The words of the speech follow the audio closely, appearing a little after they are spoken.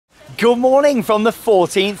Good morning from the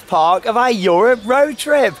 14th park of our Europe road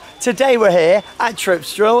trip. Today we're here at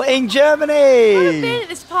Tripsdrill in Germany. I've been at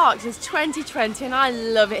this park since 2020 and I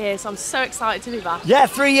love it here, so I'm so excited to be back. Yeah,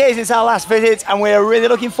 3 years since our last visit and we're really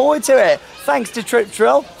looking forward to it. Thanks to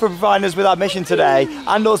Tripsdrill for providing us with our mission today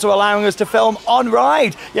and also allowing us to film on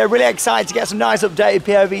ride. Yeah, really excited to get some nice updated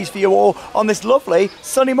POVs for you all on this lovely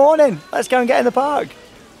sunny morning. Let's go and get in the park.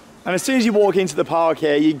 And as soon as you walk into the park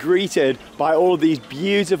here, you're greeted by all of these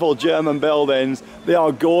beautiful German buildings. They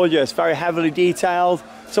are gorgeous, very heavily detailed.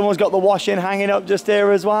 Someone's got the washing hanging up just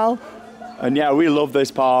here as well. And yeah, we love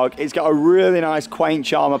this park. It's got a really nice, quaint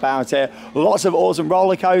charm about it. Lots of awesome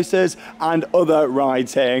roller coasters and other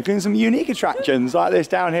rides here, including some unique attractions like this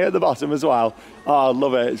down here at the bottom as well. Oh, I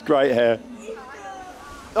love it. It's great here.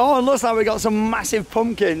 Oh, and looks like we've got some massive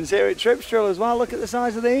pumpkins here at Tripsdrill as well. Look at the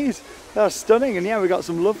size of these. They're stunning. And yeah, we've got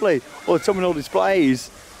some lovely autumnal displays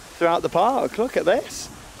throughout the park. Look at this.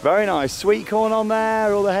 Very nice. Sweet corn on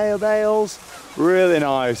there, all the hail bales. Really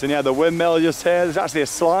nice. And yeah, the windmill just here. There's actually a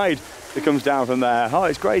slide that comes down from there. Oh,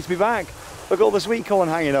 it's great to be back. Look at all the sweet corn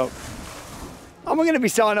hanging up. And we're going to be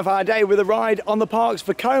starting off our day with a ride on the park's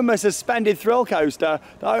Vekoma suspended thrill coaster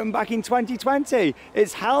that opened back in 2020.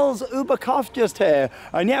 It's Hals-über-Kopf just here.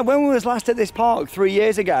 And yeah, when we was last at this park 3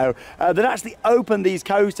 years ago, they'd actually opened these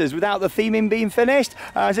coasters without the theming being finished.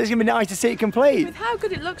 So it's going to be nice to see it complete. With how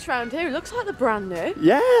good it looks around here, it looks like they're brand new.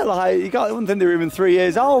 Yeah, like you got one thing they were even 3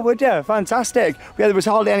 years old, would you? Fantastic. Yeah, there was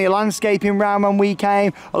hardly any landscaping around when we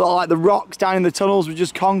came. A lot of like the rocks down in the tunnels were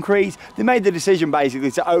just concrete. They made the decision basically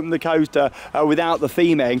to open the coaster without the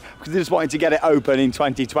theming because they just wanted to get it open in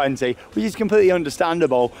 2020, which is completely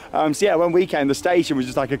understandable. So yeah, when we came, the station was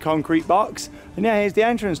just like a concrete box. And yeah, here's the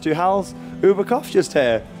entrance to Hals-über-Kopf just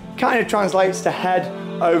here. Kind of translates to head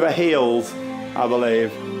over heels, I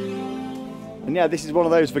believe. And yeah, this is one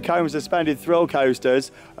of those Vekoma suspended thrill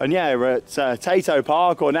coasters. And yeah, we're at Tato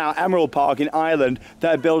Park, or now Emerald Park in Ireland.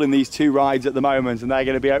 They're building these two rides at the moment and they're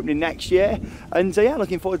going to be opening next year. And yeah,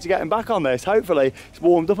 looking forward to getting back on this. Hopefully it's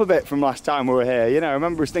warmed up a bit from last time we were here. You know, I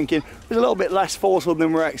remember us thinking it was a little bit less forceful than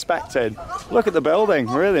we were expecting. Look at the building,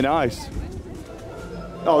 really nice.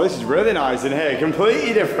 Oh, this is really nice in here.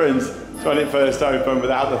 Completely different to when it first opened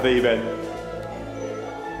without the theming.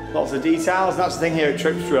 Lots of details. That's the thing here at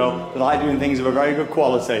Tripsdrill. They like doing things of a very good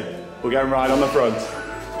quality. We'll go and ride on the front.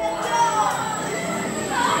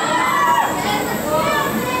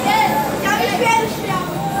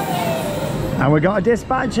 And we got a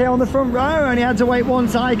dispatch here on the front row. Only had to wait one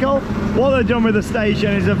cycle. What they've done with the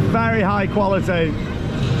station is a very high quality.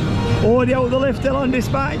 Audio with the lift still on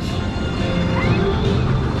dispatch.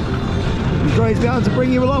 It's great to be able to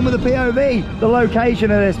bring you along with the POV. The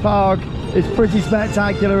location of this park is pretty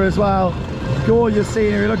spectacular as well. Gorgeous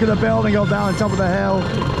scenery. Look at the building up down on top of the hill.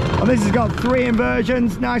 And this has got 3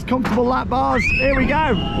 inversions, nice comfortable lap bars. Here we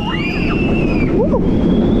go. Woo.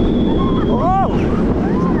 Oh.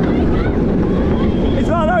 It's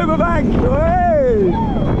not over, bank. Hey.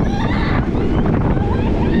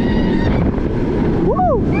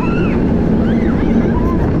 Woo.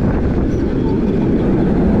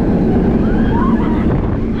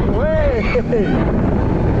 Hey.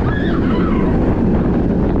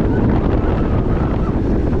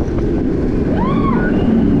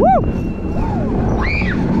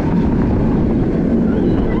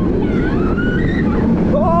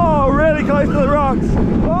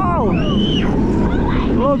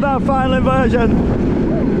 That final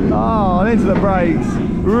inversion. Oh, and into the brakes.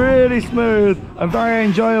 Really smooth and very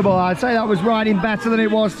enjoyable. I'd say that was riding better than it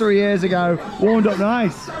was 3 years ago. Warmed up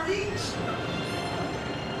nice.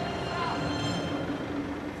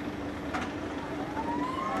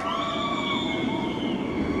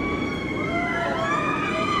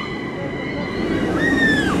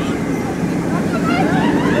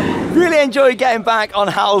 Enjoyed getting back on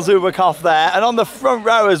Hals-über-Kopf there, and on the front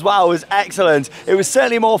row as well was excellent. It was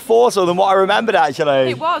certainly more forceful than what I remembered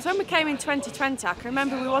actually. It was. When we came in 2020, I can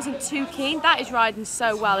remember we wasn't too keen. That is riding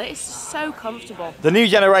so well. It is so comfortable. The new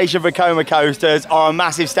generation of Vekoma coasters are a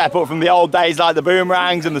massive step up from the old days like the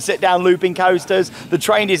boomerangs and the sit-down looping coasters. The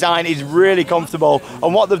train design is really comfortable,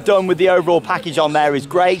 and what they've done with the overall package on there is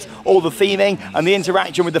great. All the theming and the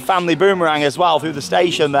interaction with the family boomerang as well through the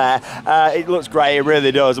station there. It looks great, it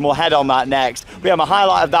really does, and we'll head on that next. But yeah, my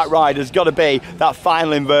highlight of that ride has got to be that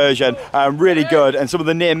final inversion. Really good, and some of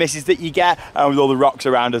the near misses that you get with all the rocks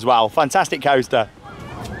around as well. Fantastic coaster.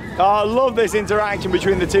 Oh, I love this interaction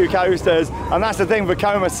between the two coasters, and that's the thing,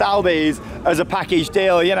 Vekoma sell these as a package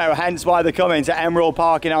deal, you know, hence why they're coming to Emerald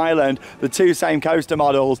Park in Ireland, the two same coaster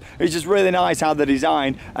models. It's just really nice how they're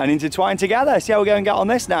designed and intertwined together. See how we're going to get on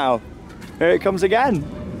this now. Here it comes again.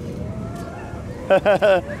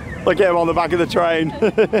 Look at him on the back of the train.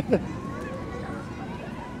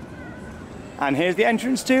 And here's the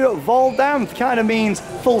entrance to Vol Damp, kind of means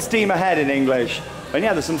full steam ahead in English. And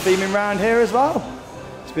yeah, there's some theming around here as well.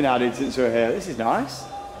 It's been added since we were here. This is nice.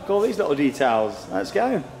 Look at all these little details. Let's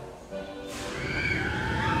go.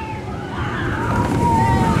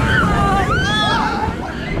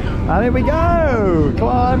 And here we go,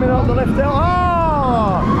 climbing up the lift hill.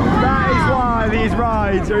 Oh, that is why these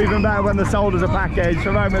rides are even better when they're sold as a package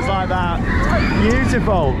for moments like that.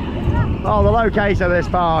 Beautiful. Oh, the location of this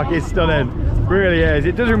park is stunning. Really is.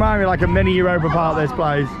 It does remind me like a mini Europa Park, this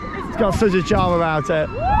place. It's got such a charm about it.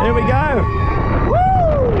 Here we go.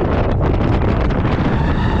 Woo!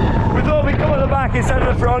 We thought we'd come at the back instead of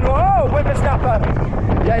the front. Whoa, whippersnapper.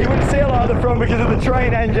 Yeah, you wouldn't see a lot of the front because of the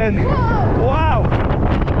train engine. Wow.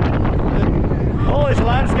 All this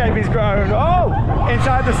landscape is grown. Oh,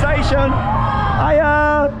 inside the station.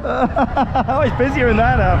 Hiya. Oh, it's busier in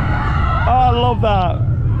there now. Oh, I love that.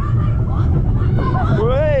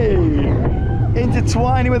 Way.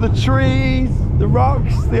 Intertwining with the trees, the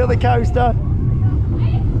rocks, the other coaster.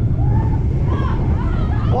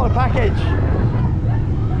 What a package.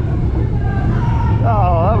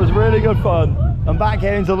 Oh, that was really good fun. I'm back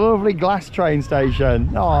here into the lovely glass train station.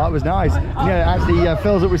 Oh, that was nice. Yeah, it actually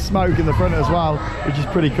fills up with smoke in the front as well, which is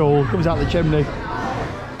pretty cool. Comes out the chimney.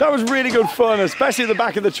 That was really good fun, especially at the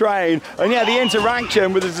back of the train. And yeah, the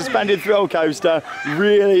interaction with the suspended thrill coaster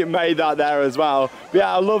really made that there as well. But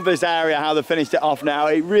yeah, I love this area, how they finished it off now.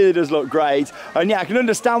 It really does look great. And yeah, I can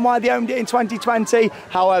understand why they owned it in 2020.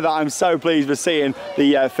 However, I'm so pleased with seeing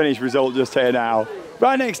the finished result just here now.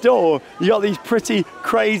 Right next door, you got these pretty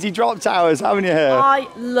crazy drop towers, haven't you here? I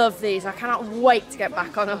love these. I cannot wait to get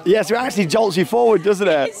back on them. Yes, it actually jolts you forward, doesn't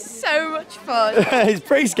it? It's so much fun. It's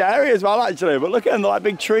pretty scary as well, actually. But look at them, they're like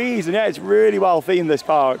big trees. And yeah, it's really well themed, this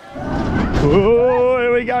park. Oh,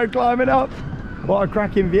 here we go, climbing up. What a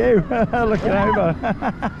cracking view. Looking over.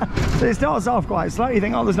 So it starts off quite slow. You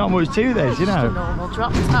think, oh, there's not much to this, you know. Just a normal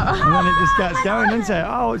drop tower. And then it just gets going, doesn't it?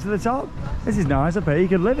 Oh, it's to the top. This is nice up here. You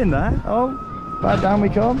could live in there. Oh. Back down we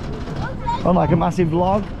come. On like a massive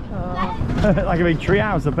log. Oh. Like a big tree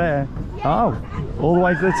house up here. Oh, all the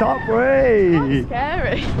way to the top. Way.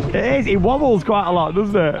 Scary. It is. It wobbles quite a lot,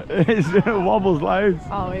 doesn't it? It wobbles loads.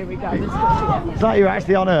 Oh, here we go. It's like you're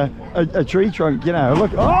actually on a tree trunk, you know.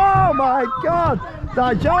 Look. Oh my God.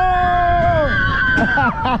 That jolt!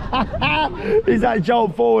 Is that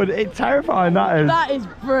jolt forward? It's terrifying, that is. That is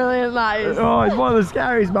brilliant, that is. Oh, it's one of the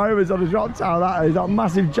scariest moments on a drop tower, that is. That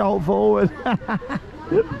massive jolt forward.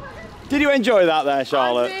 Did you enjoy that there,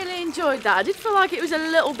 Charlotte? I really enjoyed that. I did feel like it was a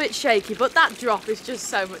little bit shaky, but that drop is just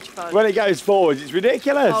so much fun. When it goes forward, it's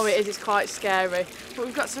ridiculous. Oh, it is. It's quite scary. But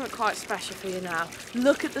we've got something quite special for you now.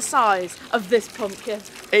 Look at the size of this pumpkin.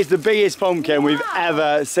 It's the biggest pumpkin we've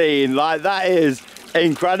ever seen. Like, that is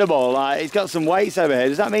incredible. Like, it's got some weights over here.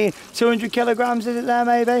 Does that mean 200 kilograms, is it there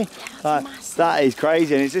maybe? Yeah, that is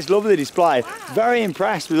crazy, and it's this lovely display. Wow. Very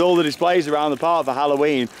impressed with all the displays around the park for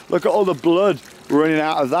Halloween. Look at all the blood running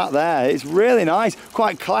out of that there. It's really nice.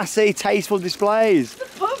 Quite classy, tasteful displays. The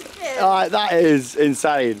pumpkin. That is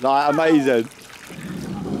insane. Like, amazing.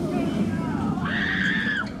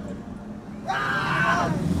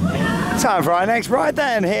 Time for our next ride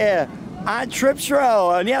then, here at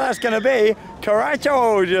Tripsdrill, and yeah, that's going to be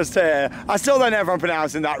Karacho just here. I still don't know if I'm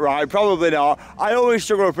pronouncing that right, probably not. I always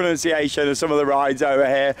struggle with pronunciation of some of the rides over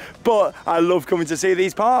here, but I love coming to see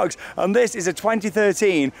these parks. And this is a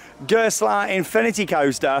 2013 Gerstlauer Infinity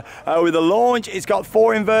Coaster with a launch. It's got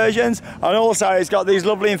 4 inversions, and also it's got these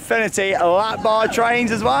lovely Infinity lap bar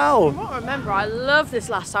trains as well. From what I remember, I loved this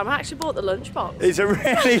last time. I actually bought the lunchbox. It's a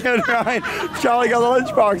really good ride. Charlie got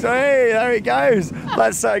the lunchbox. Hey, there it goes.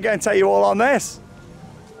 Let's go and take you all on this.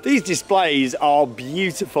 These displays are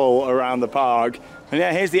beautiful around the park. And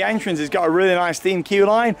yeah, here's the entrance. It's got a really nice themed queue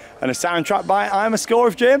line and a soundtrack by I'm a Score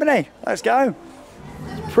of Germany. Let's go.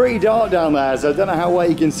 It's pretty dark down there, so I don't know how well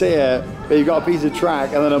you can see it, but you've got a piece of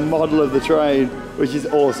track and then a model of the train, which is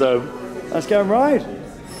awesome. Let's go and ride.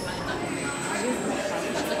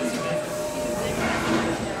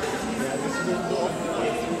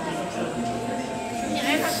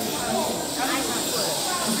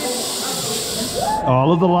 Oh, I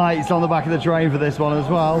love the lights on the back of the train for this one as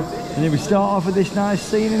well. And then we start off with this nice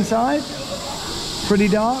scene inside. Pretty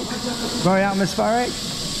dark, very atmospheric.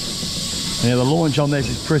 And yeah, the launch on this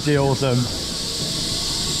is pretty awesome.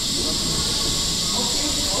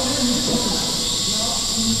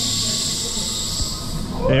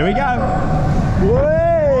 Here we go.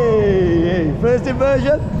 Whee! First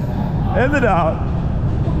inversion in the dark.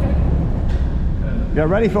 Get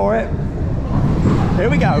ready for it. Here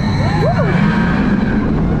we go.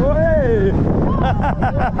 Woo!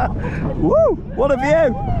 Woo! What a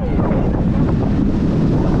view!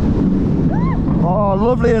 Oh,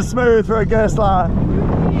 lovely and smooth for a Gerstlauer.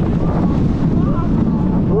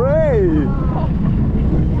 Whee!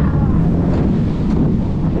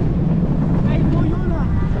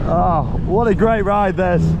 Oh, what a great ride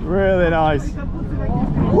this. Really nice.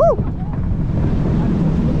 Woo!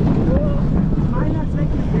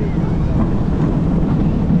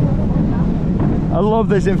 I love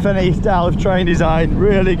this Infinity style of train design.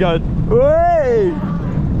 Really good. Whee!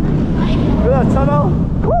 Look at that tunnel.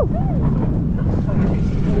 Woo!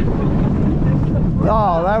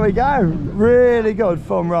 Oh, there we go. Really good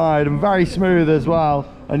fun ride and very smooth as well.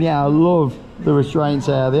 And yeah, I love the restraints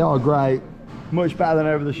here. They are great. Much better than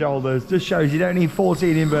over the shoulders. Just shows you don't need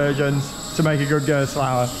 14 inversions to make a good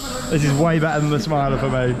Gerstlauer. This is way better than the Smiler for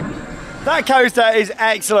me. That coaster is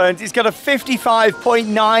excellent. It's got a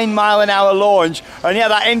 55.9 mile an hour launch, and yeah,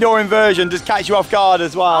 that indoor inversion does catch you off guard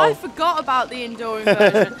as well. I forgot about the indoor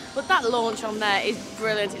inversion, but that launch on there is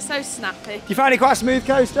brilliant. It's so snappy. Do you find it quite a smooth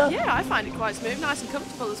coaster? Yeah, I find it quite smooth, nice and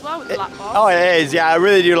comfortable as well with the lap bar. Oh, it is. Yeah, I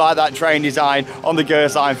really do like that train design on the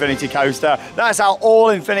Gerstlauer Infinity coaster. That's how all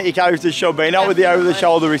Infinity coasters should be, not with the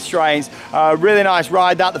over-the-shoulder restraints. Really nice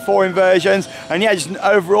ride, that, the 4 inversions, and yeah, just an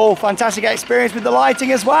overall fantastic experience with the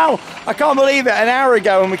lighting as well. I can't believe it, an hour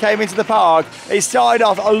ago when we came into the park, it started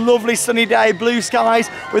off a lovely sunny day, blue skies.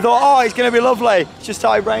 We thought, oh, it's going to be lovely. It just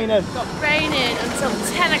started raining. It's got raining until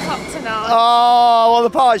 10 o'clock tonight. Oh, well, the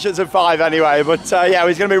park shuts at 5 anyway, but yeah,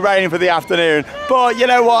 it's going to be raining for the afternoon. But you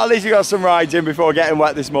know what, at least we got some rides in before getting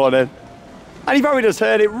wet this morning. And you've probably just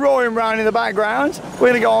heard it roaring round in the background. We're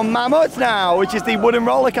going to go on Mammut now, which is the wooden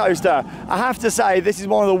roller coaster. I have to say, this is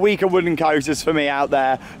one of the weaker wooden coasters for me out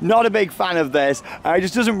there. Not a big fan of this. It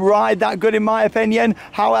just doesn't ride that good in my opinion.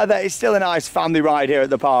 However, it's still a nice family ride here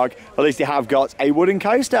at the park. At least they have got a wooden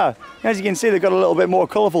coaster. As you can see, they've got a little bit more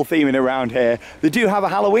colourful theming around here. They do have a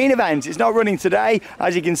Halloween event. It's not running today.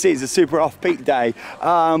 As you can see, it's a super off-peak day.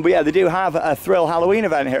 But yeah, they do have a Thrill Halloween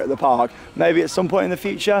event here at the park. Maybe at some point in the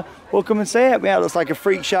future, we'll come and see it. Yeah, it looks like a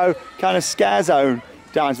freak show kind of scare zone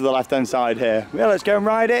down to the left-hand side here. Yeah, let's go and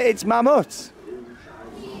ride it. It's Mammut.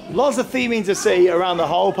 Lots of theming to see around the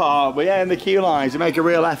whole park, but yeah, in the queue lines, we make a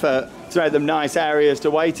real effort to make them nice areas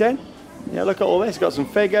to wait in. Yeah, look at all this. We've got some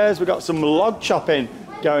figures. We've got some log chopping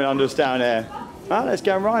going on just down here. Right, let's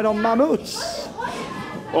go and ride on Mammut.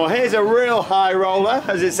 Well, here's a real high roller,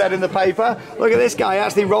 as it said in the paper. Look at this guy,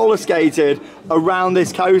 actually roller skated around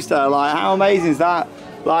this coaster. Like, how amazing is that?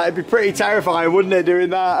 Like, it'd be pretty terrifying, wouldn't it,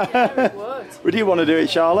 doing that? It would. Would you want to do it,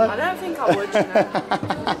 Charlotte? I don't think I would, you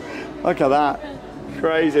know. Look at that.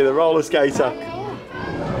 Crazy, the roller skater.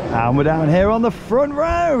 And we're down here on the front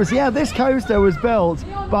rows. Yeah, this coaster was built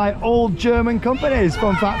by old German companies,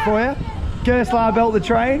 fun fact for you. Gerstlauer built the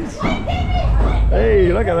trains.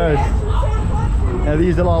 Hey, look at this. Yeah, they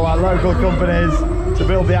used a lot of like local companies to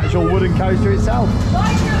build the actual wooden coaster itself.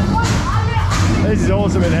 This is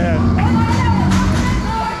awesome in here.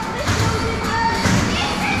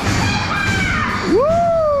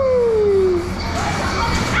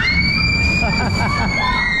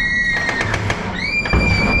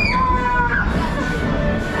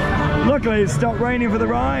 Luckily it stopped raining for the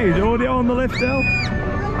ride. Audio on the lift still.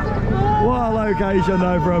 What a location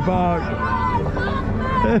though for a park.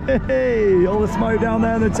 Hey, all the smoke down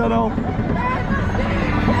there in the tunnel.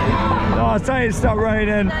 Oh, I say it stopped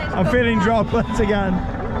raining. I'm feeling droplets again.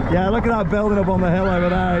 Yeah, look at that building up on the hill over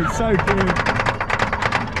there. It's so cute.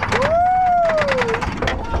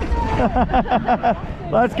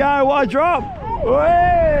 Let's go, what a drop. Whee!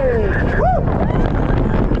 Woo!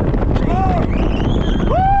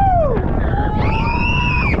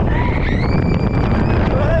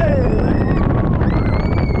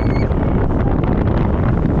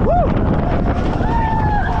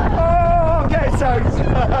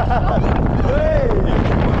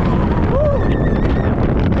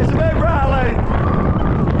 It's a bit rattling.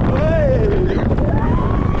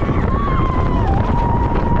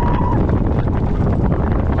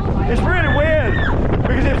 It's really weird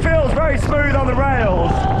because it feels very smooth on the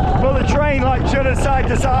rails, but the train like judders side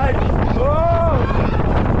to side. Whoa.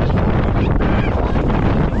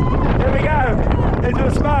 Here we go, into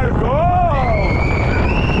the smoke. Whoa.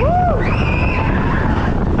 Woo.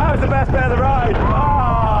 That was the best bit of the ride.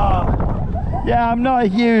 Yeah, I'm not a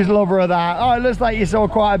huge lover of that. Oh, it looks like you saw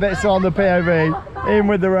quite a bit still on the POV, even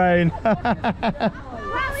with the rain.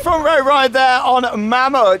 Front row ride there on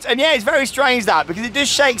Mammut, and yeah, it's very strange that, because it does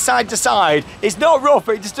shake side to side. It's not rough,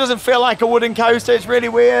 but it just doesn't feel like a wooden coaster. It's really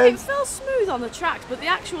weird. It feels smooth on the tracks, but the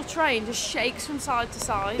actual train just shakes from side to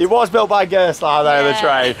side. It was built by Gerstlauer though, the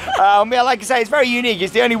train. Yeah, like I say, it's very unique.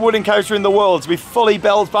 It's the only wooden coaster in the world to be fully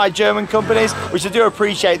built by German companies, which I do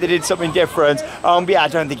appreciate. They did something different. But yeah, I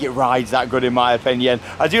don't think it rides that good in my opinion.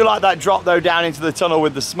 I do like that drop though down into the tunnel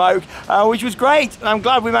with the smoke, which was great. And I'm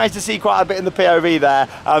glad we managed to see quite a bit in the POV there,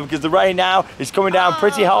 because the rain now is coming down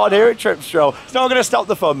pretty hard here at Tripsdrill. It's not going to stop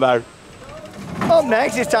the fun though. Up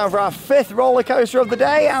next, it's time for our 5th roller coaster of the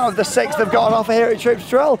day out of the 6 they've got on offer here at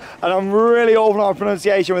Tripsdrill, and I'm really awful on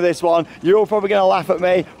pronunciation with this one. You're all probably going to laugh at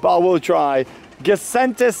me, but I will try.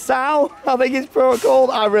 Gesentesau, I think it's called.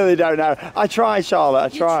 I really don't know. I tried,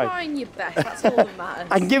 Charlotte. I tried. You're trying your best. That's all that matters.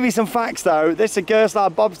 I can give you some facts though. This is a Gerstlauer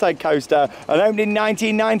bobsleigh coaster and opened in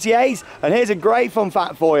 1998. And here's a great fun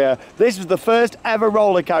fact for you. This was the first ever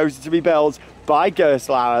roller coaster to be built by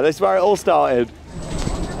Gerstlauer. This is where it all started.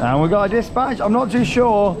 And we've got a dispatch. I'm not too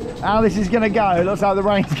sure how this is going to go. It looks like the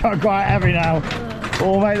rain's got quite heavy now.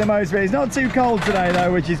 We'll make the most of it. It's not too cold today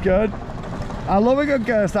though, which is good. I love a good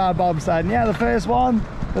Gerstlauer bobsled. And yeah, the first one,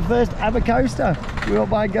 the first ever coaster built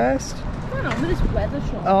by Gerst. What's going on with this weather,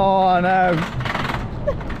 Sean? Oh, I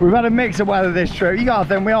know. We've had a mix of weather this trip. You got to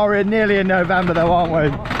think we are nearly in November though, aren't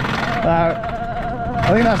we? I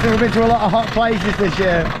think that's it. We've been to a lot of hot places this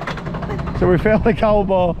year. So we feel the cold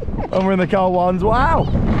more when we're in the cold ones. Wow!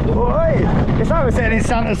 Boy, it's like we're sitting in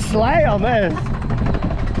Santa's sleigh on this.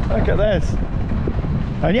 Look at this.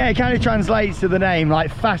 And yeah, it kind of translates to the name,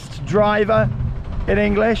 like fast driver in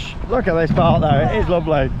English. Look at this part though, it is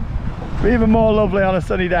lovely. But even more lovely on a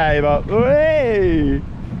sunny day, but whee!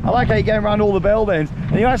 I like how you're going around all the buildings.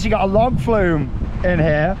 And you actually got a log flume in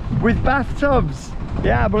here with bathtubs.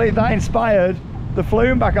 Yeah, I believe that inspired the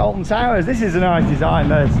flume back at Alton Towers. This is a nice design,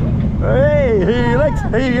 this. Hey, helix,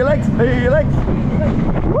 helix, helix.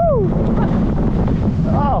 Woo!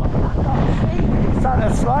 Oh,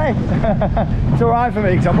 Santa's sleigh. It's alright for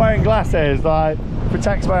me because I'm wearing glasses, like,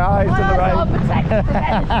 protects my eyes from the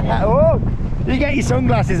rain. Oh, you get your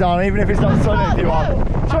sunglasses on even if it's not sunny if you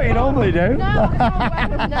want. That's what you normally do. No, I can't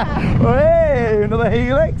wear them now. Hey, another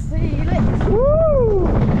helix. Helix. Woo!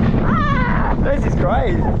 Ah! This is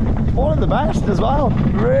great. One of the best as well.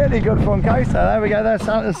 Really good fun coaster. There we go, there's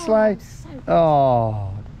Santa's sleigh.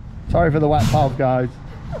 Oh, sorry for the wet pub, guys.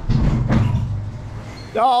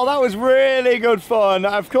 Oh, that was really good fun.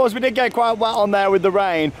 Of course, we did get quite wet on there with the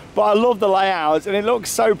rain, but I love the layouts and it looks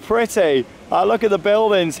so pretty. Look at the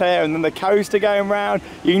buildings here and then the coaster going round.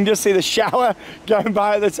 You can just see the shower going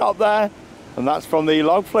by at the top there. And that's from the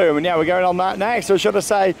log flume. And yeah, we're going on that next. Or should I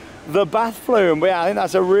say, the bath flume. But yeah, I think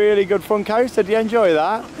that's a really good fun coaster. Did you enjoy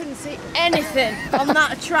that? I couldn't see anything on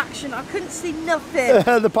that attraction. I couldn't see nothing.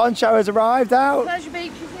 The poncho has arrived out. Pleasure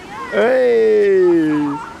Beach is here.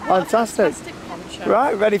 Hey, fantastic. Poncho.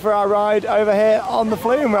 Right, ready for our ride over here on the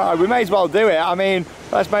flume ride. We may as well do it. I mean,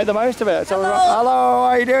 let's make the most of it. So hello. Hello, how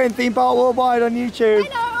are you doing? Theme Park Worldwide on YouTube.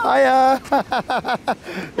 Hello. Hiya.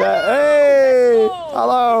 Yeah. Hey.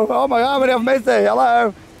 Hello. Oh my God, how many have missed it?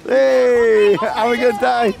 Hello. Hey, have a good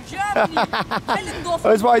day. I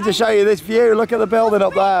just wanted to show you this view. Look at the building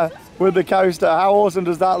up there with the coaster. How awesome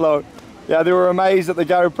does that look? Yeah, they were amazed at the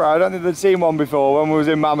GoPro. I don't think they'd seen one before when we was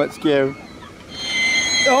in Mammut's queue.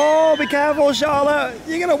 Oh, be careful, Charlotte.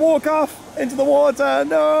 You're going to walk off into the water.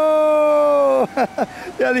 No.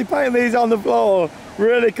 Yeah, they paint these on the floor.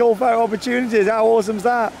 Really cool photo opportunities. How awesome's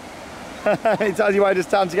that? It tells you where to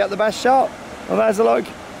stand to get the best shot. And there's a look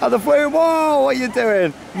at the flume. Whoa, what are you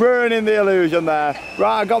doing? Ruining the illusion there.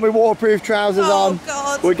 Right, I've got my waterproof trousers on.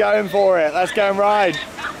 God. We're going for it. Let's go and ride.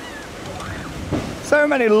 So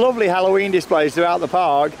many lovely Halloween displays throughout the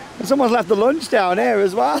park. And someone's left the lunch down here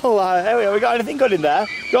as well. Here we go. We got anything good in there?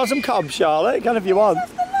 Got some cobs, Charlotte? Can if you want.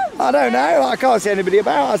 I don't know. I can't see anybody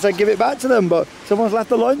about. I said give it back to them, but someone's left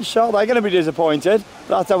the lunch shop. They're going to be disappointed.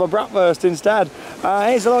 They'll have to have a bratwurst instead.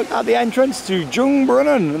 Here's a look at the entrance to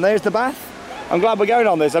Jungbrunnen, and there's the bath. I'm glad we're going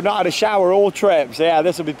on this. I've not had a shower all trip, so yeah,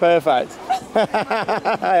 this will be perfect.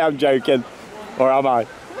 I'm joking, or am I?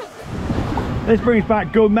 This brings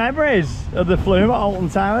back good memories of the flume at Alton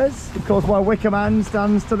Towers. Of course, where Wicker Man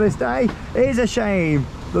stands to this day. It is a shame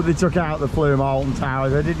that they took out the flume at Alton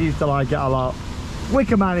Towers. I did used to like it a lot.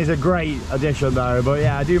 Wicker Man is a great addition though, but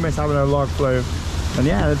yeah, I do miss having a log flume. And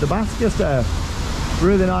yeah, the bath's just a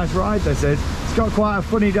really nice ride this is. It's got quite a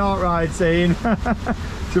funny dark ride scene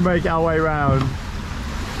to make our way round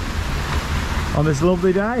on this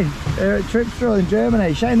lovely day here at Tripsdrill in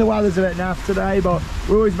Germany. Shame the weather's a bit naff today, but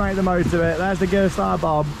we always make the most of it. There's the Gerstlauer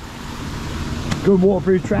Bob. Good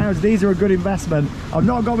waterproof trousers. These are a good investment. I've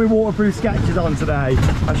not got my waterproof Skechers on today.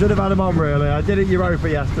 I should have had them on really. I did at Europa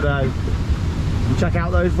yesterday. And check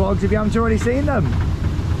out those vlogs if you haven't already seen them.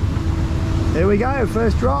 Here we go,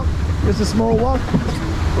 first drop. Just a small one.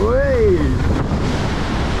 Whee!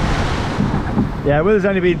 Yeah, well, there's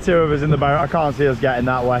only been 2 of us in the boat. I can't see us getting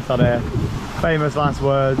that wet on here. Famous last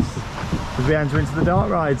words as we enter into the dark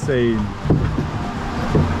ride scene.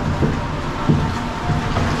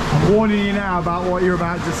 I'm warning you now about what you're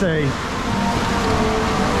about to see.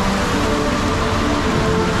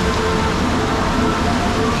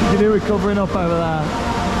 What you can do with covering up over there.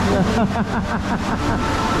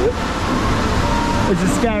 It's a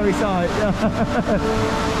scary sight.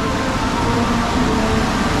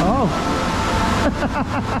 Oh.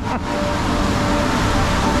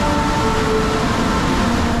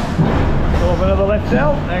 Off another lift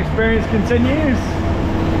hill. The experience continues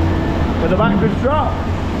with a backwards drop.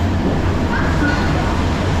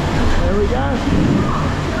 There we go.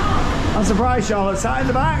 I'm surprised Charlotte sat in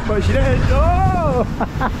the back, but she did. Oh!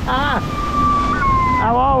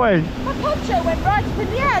 How are we? My poncho went right up in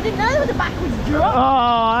the air. I didn't know there was a backwards drop. Oh,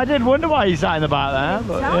 I did wonder why you sat in the back there.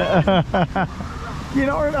 But, yeah. You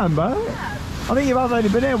don't remember? Yeah. I think you've only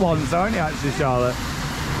been here once, haven't you, actually, Charlotte?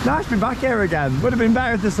 Nice to be back here again. Would have been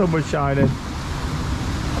better if the sun was shining.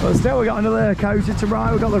 But still, we've got another coaster to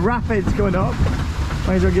ride. We've got the rapids coming up.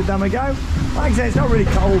 Might as well give them a go. Like I say, it's not really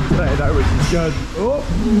cold today, though, which is good. Oh.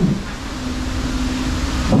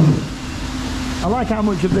 I like how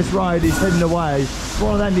much of this ride is hidden away.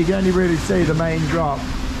 One of them you can only really see the main drop.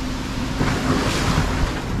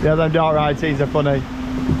 Yeah, them dark ride scenes are funny.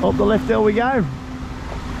 Up the lift hill we go.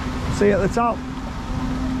 See you at the top.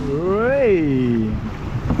 Whee!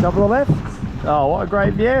 Top of the lift. Oh, what a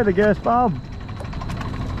great view, the Gerst Bob.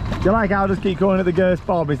 Do you like how I just keep calling it the Gerst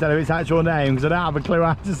Bob instead of its actual name, because I don't have a clue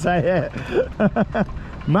how to say it.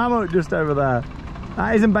 Mammut just over there.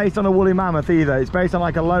 That isn't based on a woolly mammoth either. It's based on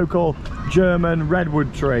like a local German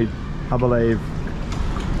redwood tree, I believe.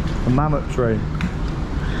 A mammoth tree.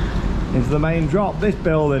 Into the main drop. This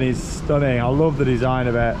building is stunning. I love the design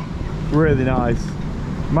of it. Really nice.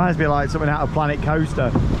 Reminds me of like something out of Planet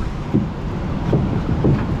Coaster.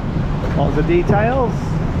 Lots of details.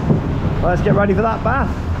 Let's get ready for that bath.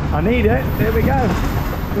 I need it. Here we go.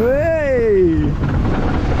 Whee!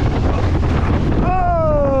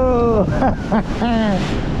 Oh!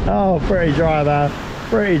 Oh, pretty dry there.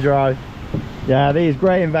 Pretty dry. Yeah, these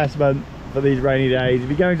great investment for these rainy days. If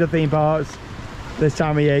you're going to theme parks this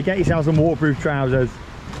time of year, get yourself some waterproof trousers.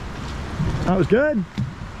 That was good.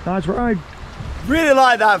 Nice ride. Really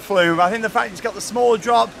like that flume. I think the fact it's got the small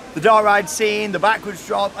drop, the dark ride scene, the backwards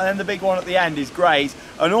drop, and then the big one at the end is great.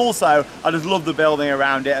 And also, I just love the building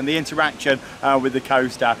around it and the interaction with the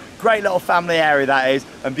coaster. Great little family area that is,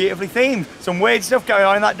 and beautifully themed. Some weird stuff going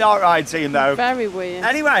on in that dark ride scene though. Very weird.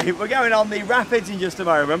 Anyway, we're going on the rapids in just a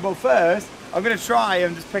moment, but first, I'm going to try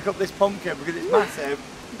and just pick up this pumpkin because it's massive.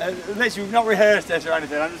 Literally, we've not rehearsed this or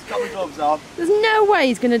anything. I've just got my gloves on. There's no way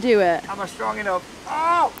he's going to do it. Am I strong enough?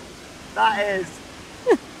 Oh! That is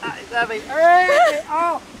heavy.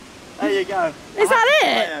 Oh! There you go. Is that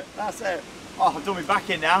it? That's it. Oh, I've done my back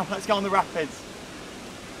in now. Let's go on the rapids.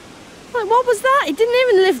 Like, what was that? He didn't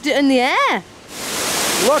even lift it in the air.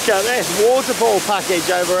 Look at this waterfall package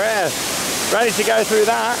over here. Ready to go through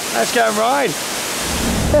that. Let's go and ride.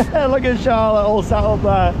 Look at Charlotte all sat up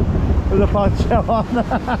there with a poncho on.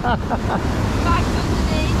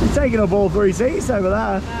 She's taking up all 3 seats over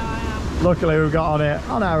there. No, I am. Luckily we've got on it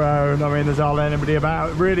on our own. I mean, there's hardly anybody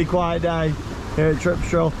about. Really quiet day here at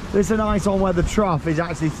Tripsdrill. This is a nice one where the trough is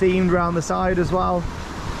actually themed around the side as well,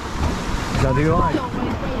 which I do like.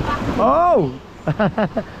 Oh!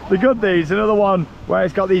 The good things, another one where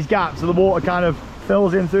it's got these gaps so the water kind of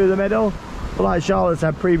fills in through the middle. But like Charlotte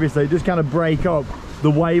said previously, just kind of break up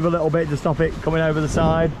the wave a little bit to stop it coming over the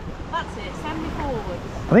side. That's it, send me forward.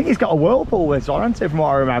 I think it's got a whirlpool this one, hasn't it, from what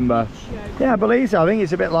I remember? Yeah, I believe so. I think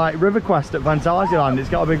it's a bit like River Quest at Fantasyland. It's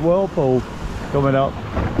got a big whirlpool coming up.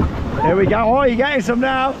 Here we go. Oh, you're getting some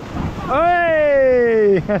now.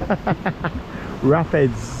 Hey!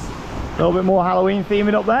 Rapids. A little bit more Halloween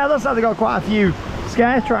theming up there. Looks like they've got quite a few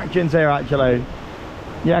scare attractions here, actually.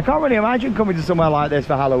 Yeah, I can't really imagine coming to somewhere like this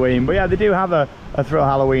for Halloween. But yeah, they do have a Thrill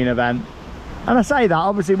Halloween event. And I say that,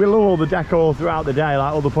 obviously we love all the decor throughout the day,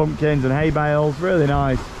 like all the pumpkins and hay bales. Really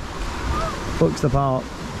nice. Looks the part.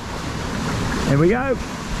 Here we go.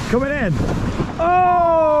 Coming in.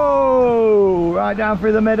 Oh! Right down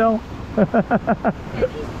through the middle.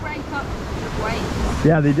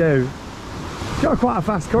 Yeah, they do. It's got quite a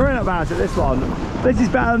fast current about it, this one. This is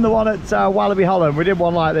better than the one at Wallaby Holland. We did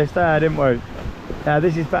one like this there, didn't we? Yeah,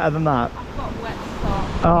 this is better than that. I've got wet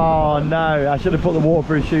Oh no, I should have put the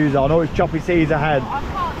waterproof shoes on. Oh, it's choppy seas ahead. I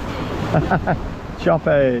can't see.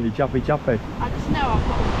 Choppy, choppy, choppy. I just know I've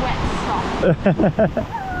got a wet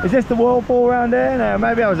sock. Is this the whirlpool around here now?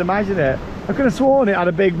 Maybe I was imagining it. I could have sworn it had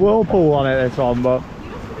a big whirlpool on it, this one, but You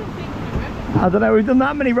must have been thinking of it. I don't know. We've done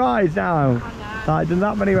that many rides now. I know. Right, done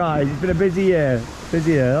that many rides. It's been a busy year.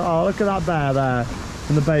 Busy year. Oh, look at that bear there.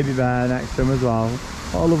 And the baby bear next to him as well.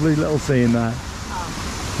 What a lovely little scene there.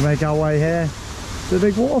 Oh. Make our way here to the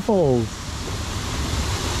big waterfalls.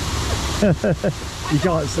 You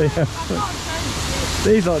can't see them.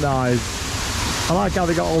 These look nice. I like how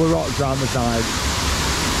they got all the rocks around the side.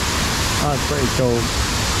 That's pretty cool.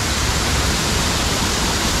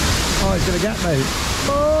 Oh, it's gonna get me.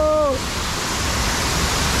 Oh!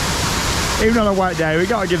 Even on a wet day, we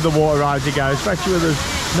got to give the water ride a go, especially with us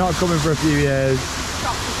not coming for a few years.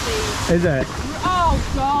 Is it? Oh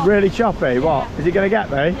God! Really choppy? What? Is it going to get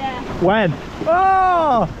me? Yeah. When?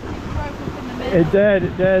 Oh! It broke up in the middle. It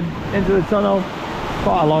did. Into the tunnel.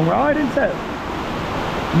 Quite a long ride, isn't it?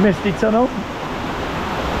 Misty tunnel.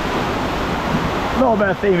 A little bit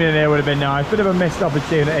of theming in here would have been nice. Bit of a missed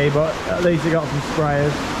opportunity, but at least we got some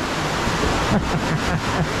sprayers.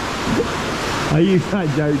 I use that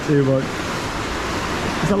joke too much.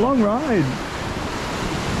 It's a long ride.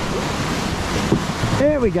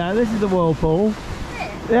 Here we go, this is the whirlpool.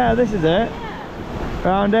 Yeah, this is it.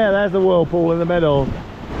 Around here, there's the whirlpool in the middle.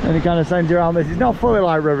 And it kind of sends you around this. It's not fully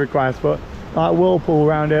like River Quest, but like whirlpool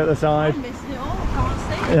around here at the side. I'm missing it all, I can't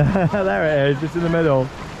see it. Yeah, there it is, just in the middle.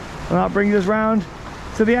 And that brings us round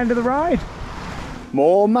to the end of the ride.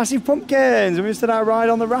 More massive pumpkins. We just did our ride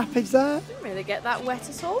on the rapids there. Didn't really get that wet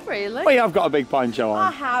at all, really. Well, I've got a big poncho I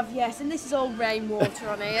on. have, yes, and this is all rainwater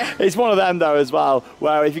on here. It's one of them though as well,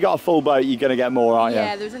 where if you've got a full boat, you're going to get more, aren't you?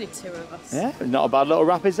 Yeah, there was only 2 of us. Yeah, not a bad little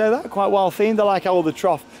rapids there, that. Quite well themed. I like how all the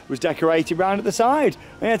trough was decorated round at the side.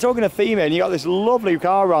 And yeah, talking of theming, you got this lovely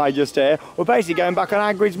car ride just here. We're basically going back on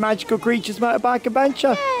Hagrid's Magical Creatures motorbike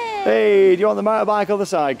adventure. Yay! Hey, do you want the motorbike or the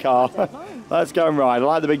sidecar? Let's go and ride. I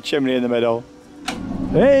like the big chimney in the middle.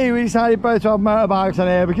 Hey, we decided both to have motorbikes on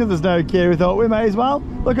here because there's no queue. We thought we may as well.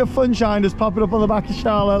 Look at Funshine just popping up on the back of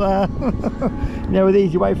Charlotte there. You know, with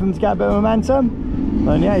easy way for them to get a bit of momentum.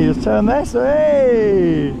 And yeah, you just turn this,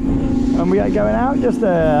 hey! And we get going out just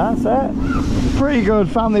there, that's it. Pretty good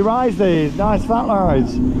family rides these, nice fat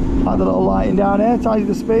rides. Like the little lighting down here, tells you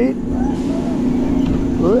the speed.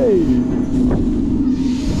 Hey.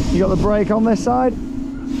 You got the brake on this side.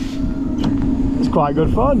 It's quite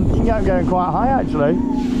good fun. You can get them going quite high actually.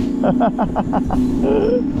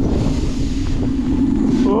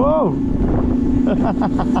 Whoa!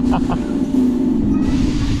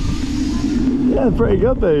 Yeah, they're pretty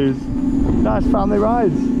good these. Nice family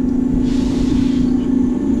rides.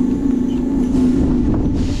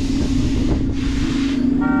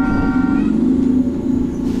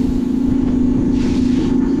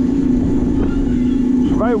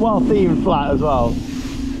 Very well themed flat as well.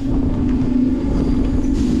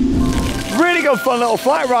 Really good fun little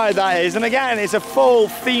flat ride that is, and again it's a full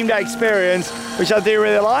themed experience which I do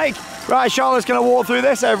really like. Right, Charlotte's going to walk through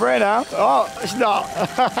this over here now. Oh, it's not. I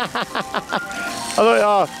thought,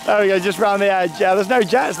 oh, there we go, just round the edge. Yeah, there's no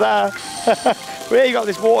jets there. But here you got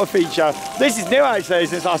this water feature. This is new actually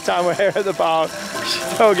since last time we're here at the park.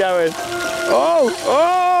 Still going.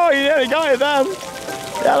 Oh, you nearly got it then.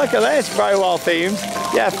 Yeah, look at this, very well themed.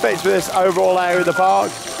 Yeah, fits with this overall area of the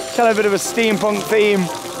park. Kind of a bit of a steampunk theme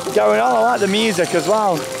going on. I like the music as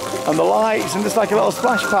well, and the lights, and just like a little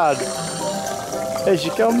splash pad. Here she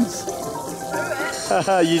comes.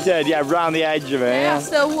 You did, yeah, round the edge of it. Yeah, yeah. I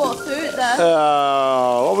still walk through it there.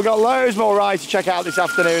 Oh, well, we've got loads more rides to check out this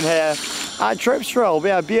afternoon here at Tripsdrill.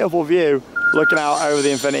 Yeah, beautiful view, looking out over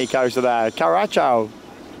the Infinity Coaster there, Karacho.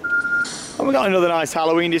 And we've got another nice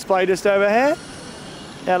Halloween display just over here.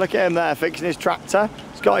 Yeah, look at him there, fixing his tractor.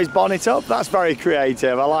 He's got his bonnet up. That's very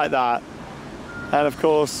creative, I like that. And of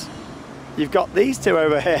course, you've got these two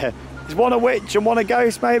over here. Is one a witch and one a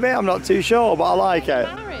ghost maybe? I'm not too sure, but I like it.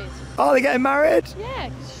 Married. Oh, they're getting married? Yeah,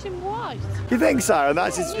 because she's in white. You think so? And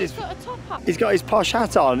that's Yeah, he's got a top hat. he's got his posh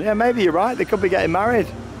hat on. Yeah, maybe you're right. They could be getting married.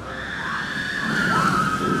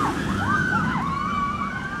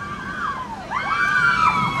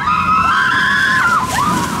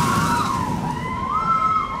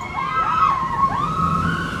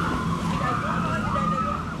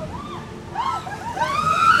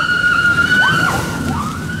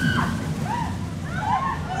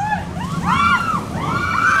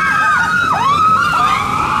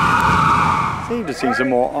 You've just seen some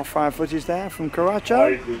more off-ride footage there from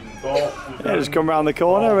Karacho. Yeah, just come around the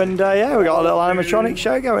corner and yeah, we got a little animatronic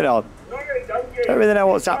show going on. Don't really know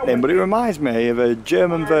what's happening, but it reminds me of a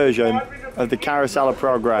German version of the Carousel of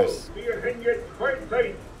Progress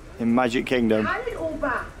in Magic Kingdom. I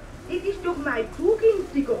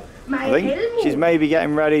think she's maybe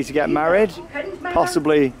getting ready to get married,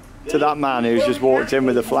 possibly to that man who's just walked in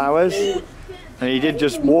with the flowers. And he did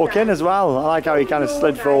just walk in as well. I like how he kind of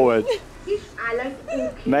slid forward.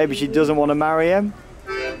 Maybe she doesn't want to marry him.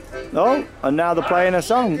 Oh, and now they're playing a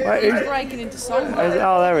song. Wait, he's breaking into song.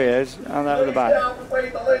 Oh, there he is. And out the back.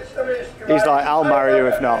 He's like, I'll marry you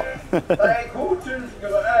if not.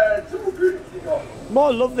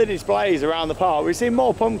 More lovely displays around the park. We've seen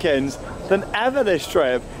more pumpkins than ever this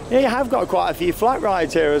trip. Yeah, you have got quite a few flat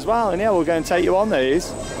rides here as well. And yeah, we're going to take you on these.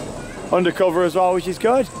 Undercover as well, which is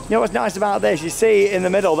good. You know what's nice about this? You see in the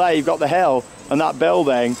middle there, you've got the hill and that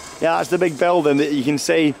building. Yeah, that's the big building that you can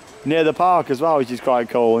see near the park as well, which is quite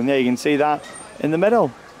cool. And yeah, you can see that in the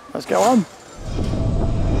middle. Let's go on.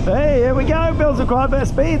 Hey, here we go. Builds up quite a bit of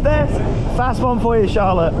speed there. Fast one for you,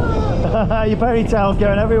 Charlotte. Your ponytail's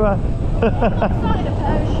going everywhere.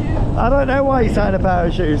 I don't know why you're starting a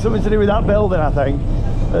parachute. Something to do with that building, I think,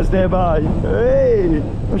 that's nearby. Hey,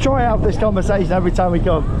 I'm sure I have this conversation every time we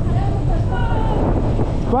come.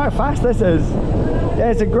 Quite fast this is. Yeah,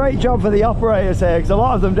 it's a great job for the operators here because a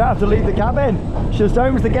lot of them don't have to leave the cabin. She just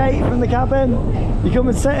opens the gate from the cabin, you come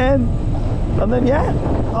and sit in, and then yeah,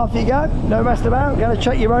 off you go. No messing about, gotta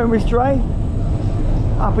check your own restraint.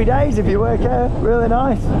 Happy days if you work here, really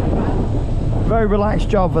nice. Very relaxed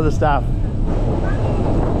job for the staff.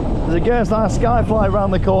 There's a Gerstlauer Skyfly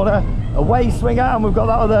around the corner, a wave swinger, and we've got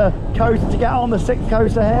that other coaster to get on, the 6th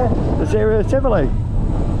coaster here, the Zero Tivoli.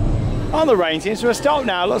 On the rain seems to have stopped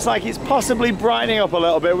now. Looks like it's possibly brightening up a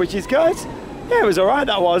little bit, which is good. Yeah, it was alright,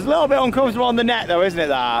 that was. A little bit uncomfortable on the net though, isn't it,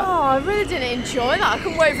 that? Oh, I really didn't enjoy that. I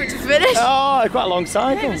couldn't wait for it to finish. Oh, quite a long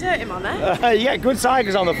cycle. Yeah, it was hurting my neck. You get good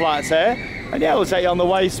cycles on the flats here. And yeah, we'll take you on the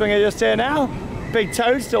wave swinger just here now. Big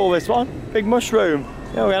toadstool, this one. Big mushroom.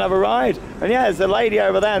 Yeah, we're going to have a ride. And yeah, there's the lady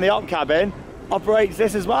over there in the op cabin. Operates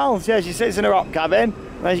this as well. So yeah, she sits in her op cabin.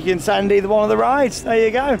 And she can send either one of the rides. There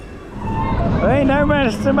you go. There ain't no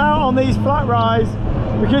messing about on these flat rides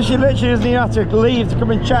because you literally doesn't even have to leave to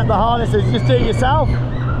come and check the harnesses, just do it yourself. It's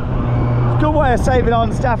a good way of saving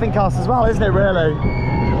on staffing costs as well, isn't it, really?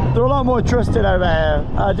 They're a lot more trusted over here.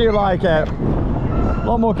 I do like it. A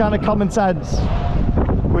lot more kind of common sense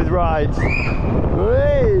with rides.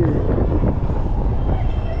 Whee!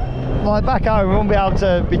 Like back home, we won't be able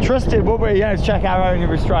to be trusted, would we? You know, to check our own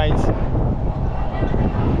restraints.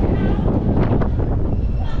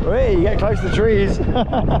 Whee, you get close to the trees.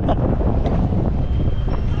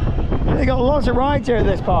 They've got lots of rides here at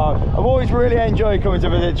this park. I've always really enjoyed coming to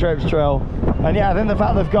visit Tripsdrill. And yeah, I think the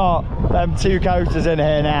fact they've got them 2 coasters in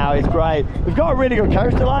here now is great. We've got a really good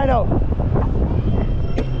coaster lineup.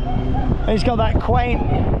 And it's got that quaint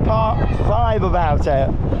park vibe about it.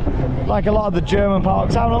 Like a lot of the German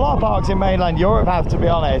parks, and a lot of parks in mainland Europe have, to be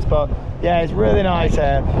honest, but yeah, it's really nice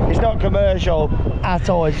here. It's not commercial at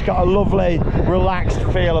all, it's got a lovely, relaxed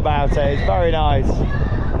feel about it. It's very nice.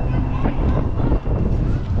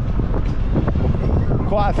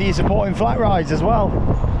 Quite a few supporting flat rides as well.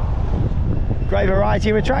 Great variety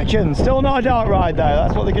of attractions. Still not a dark ride though,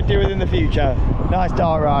 that's what they could do with in the future. Nice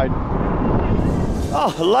dark ride.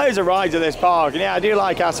 Oh, loads of rides at this park, and yeah, I do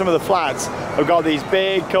like how some of the flats have got these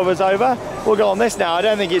big covers over. We'll go on this now. I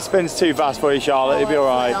don't think it spins too fast for you, Charlotte. It'll be all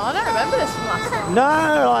right. No, I don't remember this from last time. No,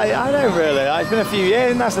 I don't really. It's been a few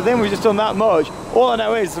years, and that's the thing. We've just done that much. All I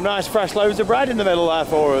know is some nice fresh loaves of bread in the middle there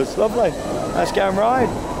for us. Lovely. Let's go and ride.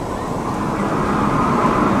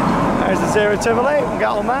 There's the Zero Tivoli. We'll get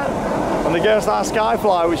on that. And the Gerstlauer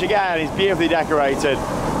Skyfly, which again is beautifully decorated.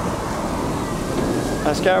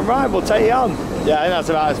 Let's go and ride. We'll take you on. Yeah, I think that's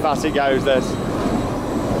about as fast as it goes, this.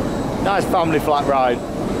 Nice family flat ride.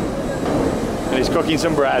 And he's cooking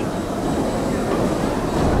some bread.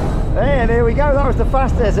 Hey, and here we go. That was the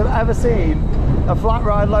fastest I've ever seen a flat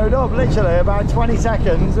ride load up. Literally about 20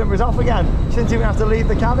 seconds, it was off again. She didn't even have to leave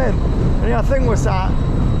the cabin. And yeah, I think we're sat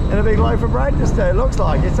in a big loaf of bread just there. It looks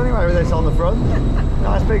like it's anyway with this on the front.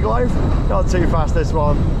 Nice big loaf. Not too fast, this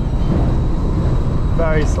one.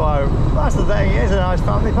 Very slow. That's the thing, it is a nice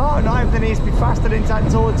family park. Not everything needs to be fast and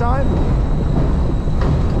intense all the time.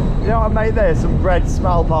 You know, I made there some bread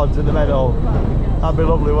smell pods in the middle. That'd be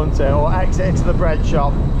lovely, wouldn't it? Or exit into the bread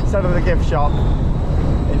shop instead of the gift shop,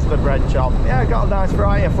 into the bread shop. Yeah, got a nice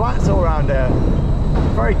variety of flats all around here.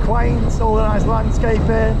 Very quaint, all the nice landscape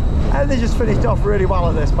here. And they just finished off really well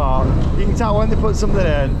at this park. You can tell when they put something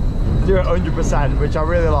in, they do it 100%, which I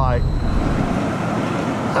really like.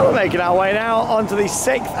 And we're making our way now onto the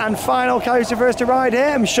 6th and final coaster for us to ride here.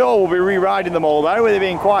 I'm sure we'll be re-riding them all though, with it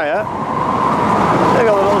being quiet. They've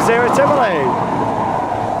got a little Zero Tivoli.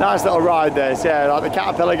 Nice little ride this, yeah, like the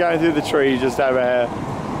caterpillar going through the trees just over here.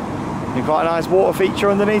 And quite a nice water feature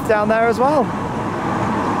underneath down there as well.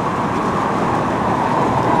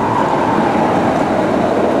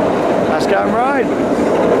 Let's go and ride.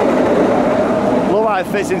 Love how it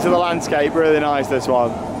fits into the landscape, really nice this one.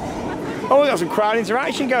 Oh, we've got some crowd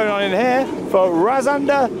interaction going on in here for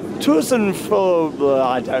Razanda Tusenful.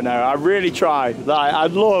 I don't know, I really tried. Like,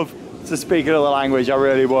 I'd love to speak another language, I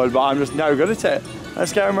really would, but I'm just no good at it.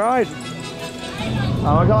 Let's go and ride.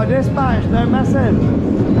 Oh, I got a dispatch, no messing.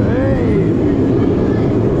 Hey.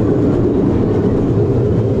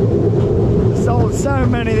 Sold so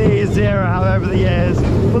many of these Zero over the years,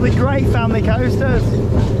 but they're great family coasters.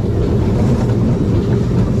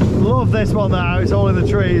 Love this one though, it's all in the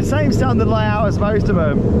trees. Same standard layout as most of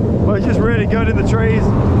them, but it's just really good in the trees.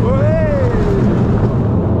 Hey.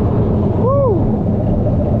 Woo.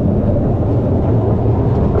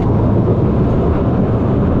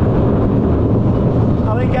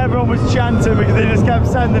 I think everyone was chanting because they just kept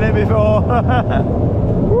sending it before.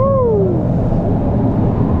 Woo.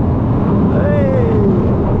 Hey.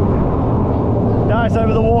 Nice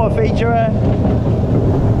over the water feature here.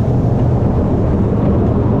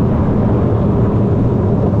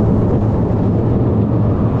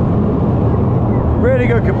 Really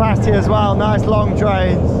good capacity as well, nice long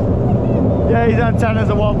trains. Yeah, his antennas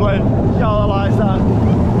are wobbling. Charlotte likes that.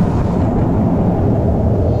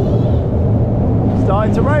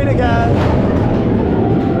 Starting to rain again.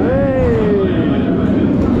 Hey!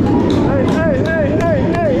 Hey, hey, hey, hey,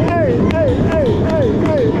 hey, hey, hey, hey, hey,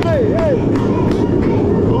 hey, hey, hey.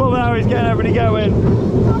 Love how he's getting everybody going.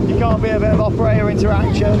 You can't be a bit of operator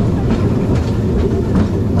interaction.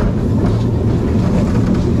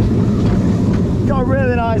 Got a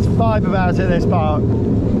really nice vibe about it, this park.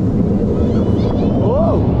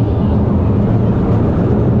 Whoa!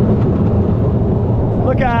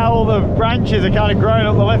 Look at how all the branches are kind of growing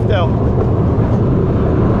up the lift hill.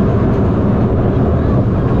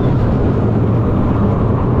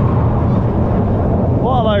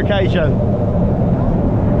 What a location.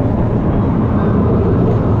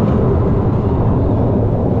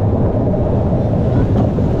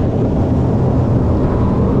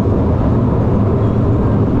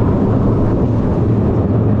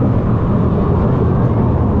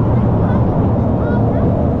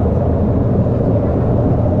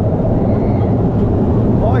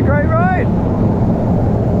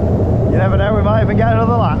 Get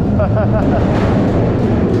another lap.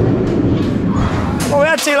 Well, we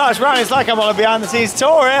had 2 laps round. It's like I'm on a behind the scenes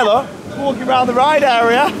tour here, look. Walking around the ride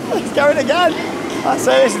area. It's going again.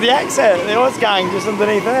 So this is the exit, the Us gang just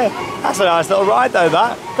underneath here. That's a nice little ride though,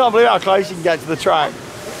 that. Can't believe how close you can get to the track.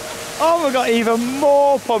 Oh, we've got even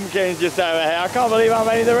more pumpkins just over here. I can't believe how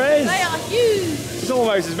many there is. They are huge. It's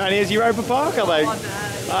almost as many as Europa Park, I think. Oh,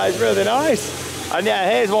 no. That is really nice. And yeah,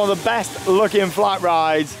 here's one of the best looking flat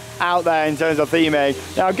rides out there in terms of theming.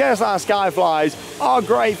 Now, Gerstlauer Skyflies are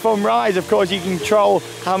great fun rides. Of course, you can control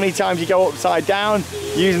how many times you go upside down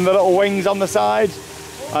using the little wings on the side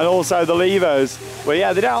and also the levers. But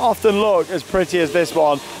yeah, they don't often look as pretty as this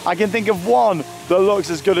one. I can think of one that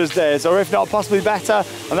looks as good as this, or if not possibly better,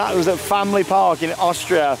 and that was at Family Park in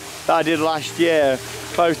Austria that I did last year,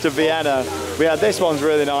 close to Vienna. But yeah, this one's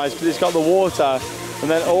really nice because it's got the water,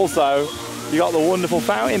 and then also you got the wonderful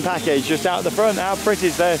fountain package just out the front. How pretty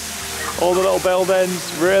is this? All the little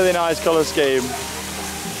buildings, really nice colour scheme.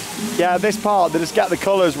 Yeah, this part, they just get the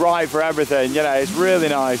colours right for everything, you know, it's really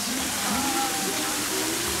nice.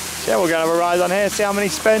 So yeah, we're going to have a ride on here, see how many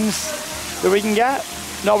spins that we can get.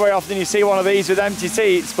 Not very often you see one of these with empty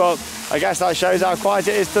seats, but I guess that shows how quiet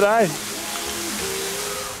it is today.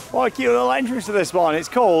 What a cute little entrance to this one. It's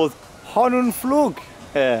called Honunflug.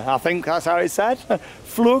 Yeah, I think that's how it's said.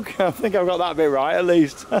 Flug, I think I've got that bit right at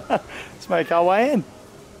least. Let's make our way in.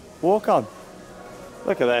 Walk on.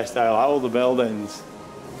 Look at this though, like all the buildings.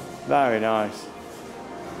 Very nice.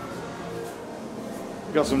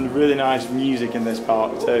 We've got some really nice music in this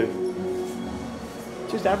park too.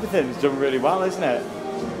 Just everything's done really well, isn't it?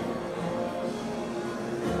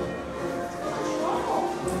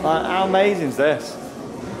 Like, how amazing is this?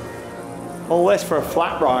 All this for a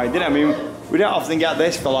flat ride, didn't it? I mean, we don't often get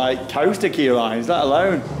this for like coaster queue lines, let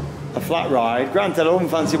alone a flat ride. Granted, I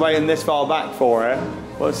wouldn't fancy waiting this far back for it,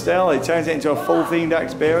 but still, it turns it into a full themed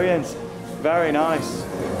experience. Very nice.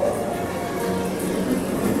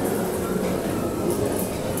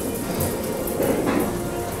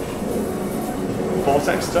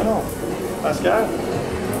 Vortex Tunnel. Let's go.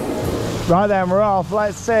 Right then, we're off.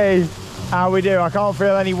 Let's see how we do. I can't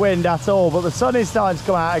feel any wind at all, but the sun is starting to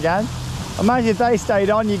come out again. Imagine if they stayed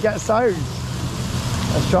on, you'd get soaked.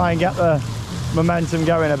 Let's try and get the momentum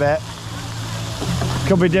going a bit.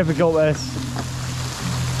 Could be difficult, this.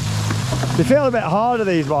 They feel a bit harder,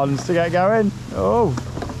 these ones, to get going. Oh,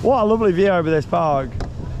 what a lovely view over this park.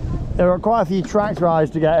 There are quite a few tracks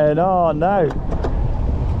rides to get in. Oh no.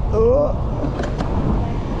 Oh.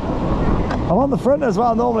 I'm on the front as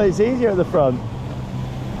well. Normally it's easier at the front.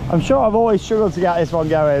 I'm sure I've always struggled to get this one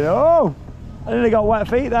going. Oh, I nearly got wet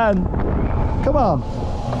feet then. Come on.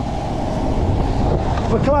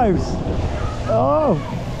 We're close. Oh.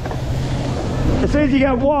 As soon as you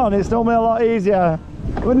get one, it's normally a lot easier.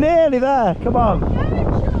 We're nearly there. Come on.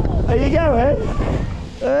 Are you going?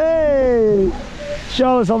 Hey.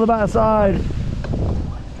 Charlotte's on the back side.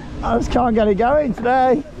 I just can't get it going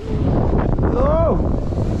today. Oh.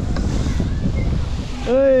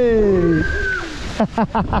 Hey.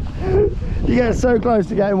 You get so close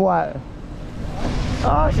to getting wet.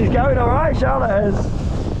 Oh, she's going all right, Charlotte is.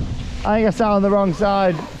 I think I sat on the wrong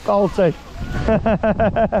side. Faulty.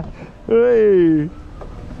 Hey.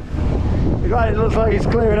 It looks like it's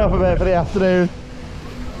clearing up a bit for the afternoon.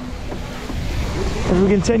 As we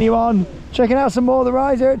continue on, checking out some more of the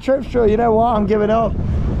rides here at Tripsdrill. You know what? I'm giving up.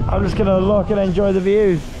 I'm just going to look and enjoy the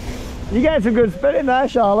views. You're getting some good spinning there,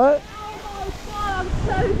 Charlotte. I'm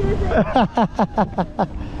so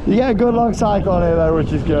dizzy. You get a good long cycle on here though,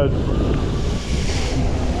 which is good.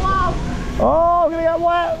 Wow. Oh, I'm going to get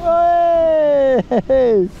wet.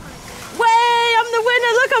 Hey. Way, I'm the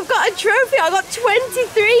winner. Look, I've got a trophy. I got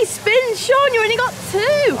 23 spins. Sean, you only got 2.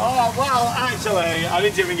 Oh, well, actually, I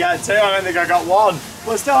didn't even get 2. I don't think I got 1.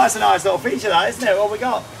 But still, that's a nice little feature, that, isn't it? What we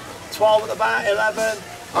got? 12 at the back, 11.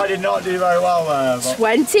 I did not do very well there.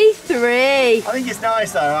 23. I think it's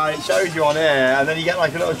nice, though, how it shows you on here, and then you get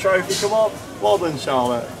like a little trophy come up. Well done,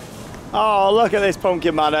 Charlotte. Oh, look at this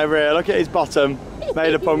pumpkin man over here. Look at his bottom,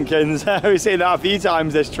 made of pumpkins. We've seen that a few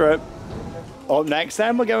times this trip. Up next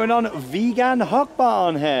then, we're going on vegan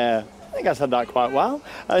Hockbarn here. I think I said that quite well.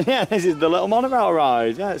 And yeah, this is the little monorail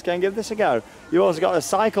ride. Yeah, let's go and give this a go. You've also got a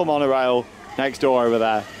cycle monorail next door over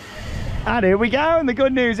there. And here we go, and the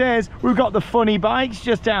good news is we've got the funny bikes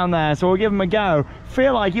just down there, so we'll give them a go.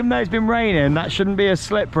 Feel like even though it's been raining, that shouldn't be as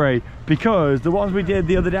slippery, because the ones we did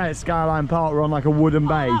the other day at Skyline Park were on like a wooden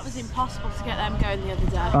base. That was impossible to get them going the other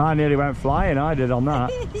day. I nearly went flying, I did on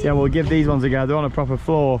that. So yeah, we'll give these ones a go. They're on a proper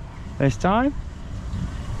floor this time.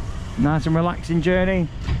 Nice and relaxing journey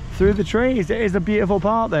through the trees. It is a beautiful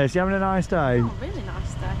park this. You having a nice day? Oh, really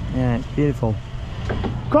nice day. Yeah, it's beautiful.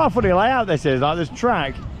 Quite a funny layout this is, like there's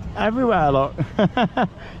track everywhere, look.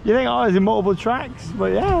 You think, oh, there's multiple tracks,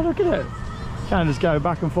 but yeah, look at it. Kind of just go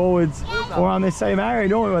back and forwards around this same area.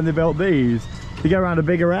 Normally when they built these, they go around a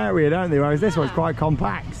bigger area, don't they? Whereas this one's quite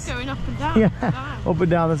compact. Going up and down. Yeah, up and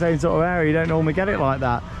down the same sort of area. You don't normally get it like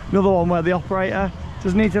that. Another one where the operator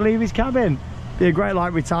doesn't need to leave his cabin. Be a great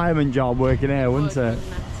like retirement job working here, wouldn't it?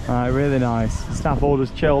 Really nice. The staff all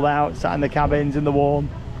just chilled out, sat in the cabins in the warm.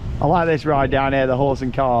 I like this ride down here, the horse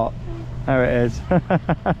and cart. There it is.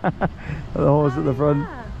 The horse at the front,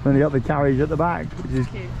 and you got the carriage at the back, which is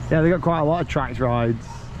cute. Yeah, they got quite a lot of tracks rides.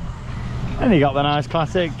 And you got the nice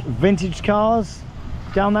classic vintage cars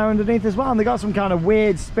down there underneath as well. And they got some kind of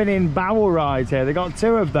weird spinning barrel rides here. They got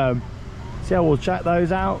 2 of them. So yeah, we'll check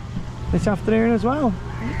those out this afternoon as well.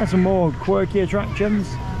 And some more quirky attractions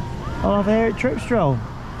on here at Tripsdrill.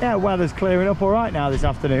 Yeah, weather's clearing up all right now this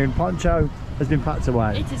afternoon. Poncho has been packed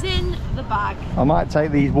away. It is in the bag. I might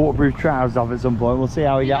take these waterproof trousers off at some point. We'll see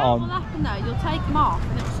how we get on. What will happen though? You'll take them off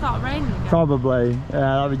and it'll start raining again. Probably. Yeah,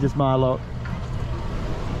 that'll be just my luck.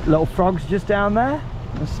 Little frogs just down there.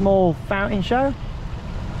 A small fountain show.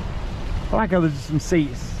 I like how there's some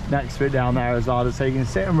seats next to it down there as well, so you can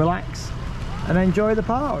sit and relax and enjoy the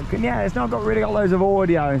park. And yeah, it's not really got loads of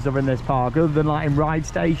audio and stuff in this park, other than like in ride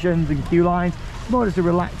stations and queue lines. It's more just a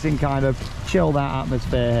relaxing kind of chilled out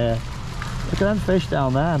atmosphere here. Look at them fish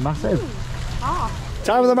down there, massive.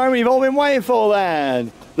 Time of the moment you've all been waiting for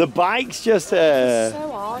then. The bike's just here. It's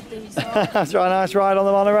so hard these days. That's right, a nice ride on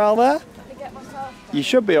the monorail there. You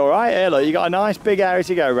should be all right here, look. You got a nice big area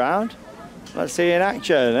to go round. Let's see in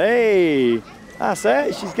action. Hey, that's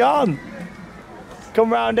it, she's gone.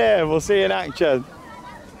 Come round here, we'll see in action.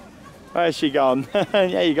 Where's she gone?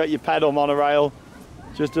 Yeah, you got your pedal monorail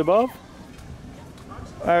just above.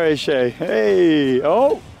 Where is she? Hey,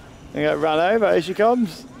 oh, you got ran over, here she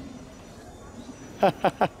comes.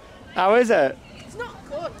 How is it? It's not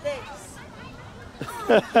good, this.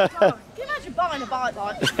 Oh, can you imagine buying a bike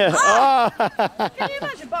like this? Can you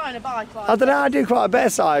imagine buying a bike like I don't know, I do quite a bit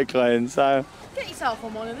of cycling, so. Get yourself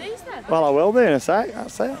on one of these then. Well, I will do in a sec,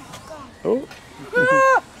 that's it. Oh.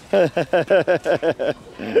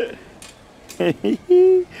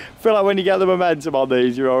 Feel like when you get the momentum on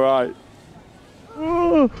these, you're all right.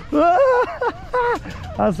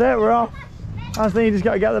 That's it, we're off. I think you just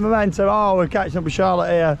got to get the momentum. Oh, we're catching up with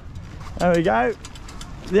Charlotte here. There we go.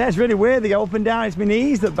 Yeah, it's really weird. They go up and down. It's my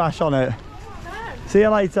knees that bash on it. See you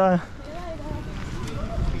later.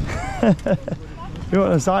 You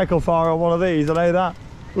want to cycle far on one of these, I know that.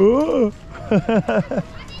 Ooh.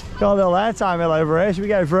 Got a little airtime hill over here. Should we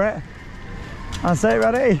go for it? That's it,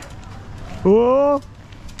 ready? Whoa!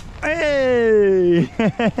 Hey!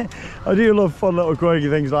 I do love fun little quirky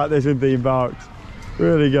things like this in theme parks.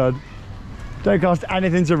 Really good. Don't cost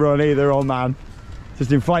anything to run either, old man.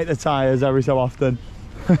 Just inflate the tyres every so often.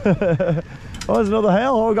 Oh, there's another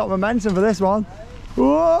hill. Oh, we got momentum for this one.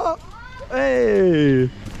 Whoa! Hey!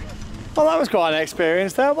 Well, that was quite an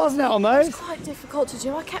experience there, wasn't it, on those? It was quite difficult to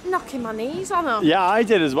do. I kept knocking my knees on them. Yeah, I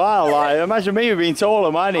did as well. Like, imagine me being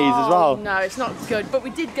taller, my knees as well. No, it's not good, but we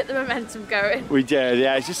did get the momentum going. We did,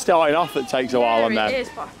 yeah. It's just starting off that takes a while on there. them. It is,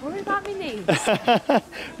 but I worry about my knees.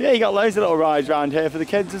 Yeah, you got loads of little rides around here for the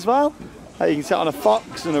kids as well. You can sit on a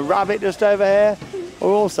fox and a rabbit just over here,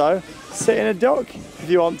 or also sit in a duck if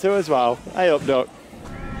you want to as well. Hey up, duck.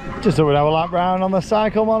 Just thought we'd have a lap round on the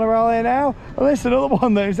cycle monorail here now. Well, this is another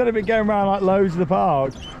one that instead of it going around like loads of the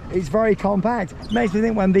park, it's very compact. It makes me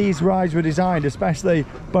think when these rides were designed, especially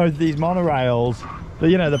both these monorails, that,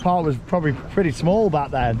 you know, the park was probably pretty small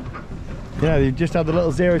back then. You know, you just had the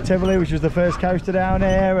little Zero Tivoli, which was the first coaster down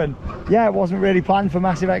here, and yeah, it wasn't really planned for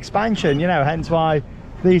massive expansion, you know, hence why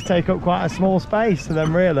these take up quite a small space. So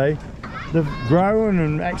then really, they've grown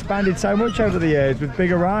and expanded so much over the years with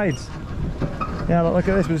bigger rides. Yeah, look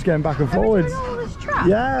at this, we're just going back and forwards. All this track?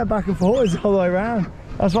 Yeah, back and forwards all the way around.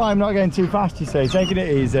 That's why I'm not going too fast, you see, taking it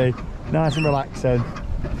easy, nice and relaxing.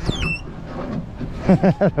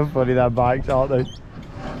 Funny, their bikes, aren't they?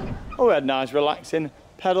 Oh, we had a nice relaxing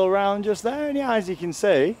pedal round just there, and yeah, as you can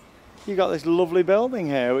see, you've got this lovely building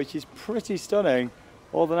here, which is pretty stunning.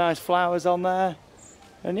 All the nice flowers on there,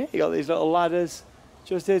 and yeah, you got these little ladders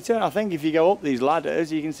just here too. And I think if you go up these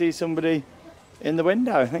ladders, you can see somebody in the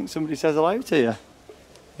window. I think somebody says hello to you.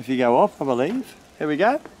 If you go up, I believe. Here we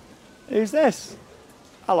go. Who's this?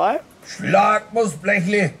 Hello. Schlag muss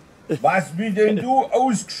Blechle. Was wie denn du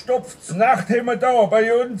ausgestopft Nachthimmel da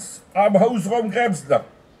bei uns am Hausraum Krebsler.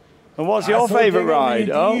 And what's your favourite ride?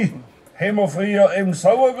 Oh. Haben wir früher im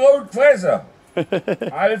Sauerkraut gefressen.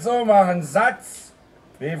 Also machen Satz,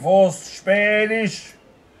 bevor es spät ist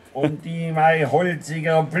und die mein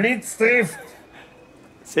holziger Blitz trifft.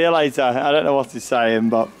 See you later. I don't know what he's saying,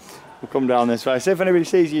 but we'll come down this way. See if anybody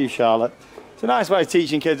sees you, Charlotte. It's a nice way of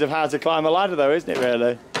teaching kids of how to climb a ladder though, isn't it,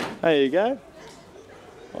 really? There you go.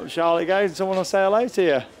 Up Charlotte goes and someone will say hello to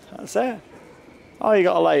you. That's it. Oh, you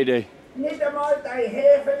got a lady. Nicht einmal dein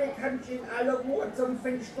Häfele kannst in aller Ruhe zum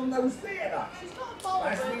Fenster ausleeren.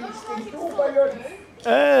 Was willst denn du bei uns?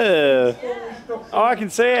 Oh, I can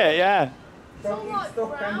see it, yeah. Da gibt's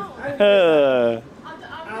doch ganz andere.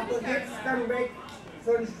 Aber jetzt dann weg,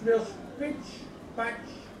 sonst wirst pitsch,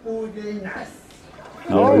 patsch, pudelnass.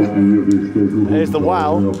 Oh, here's the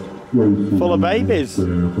well, full of babies.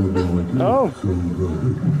 Oh.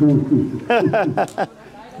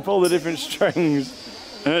 Pull the different strings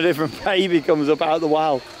and a different baby comes up out of the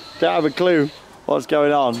well. Don't have a clue what's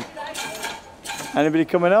going on. Anybody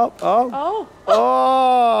coming up? Oh.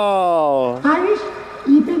 Oh. Hi,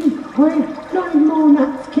 ich bin heute 9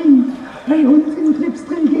 Monatskind. Bei uns in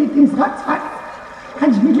Tripsdrill geht es ratzfatz.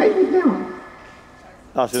 Kannst du mich gleich mitnehmen?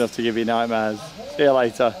 That's enough to give you nightmares. See you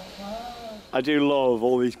later. I do love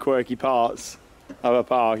all these quirky parts of a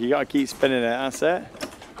park. You got to keep spinning it, that's it.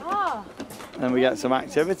 Oh. And we get some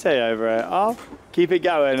activity over here. Oh, keep it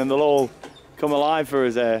going and they'll all come alive for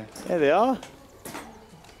us here. Here they are.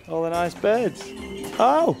 All the nice birds.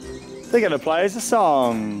 Oh, they're going to play us a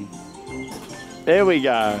song. Here we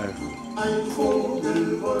go.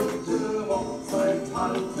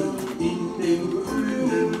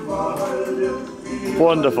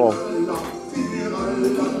 Wonderful.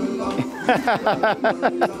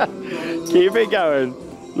 Keep it going.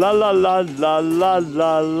 La la la la la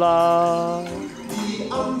la la.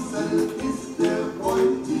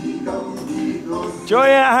 Join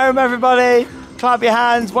it at home, everybody. Clap your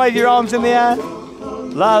hands, wave your arms in the air.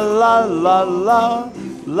 La la la la.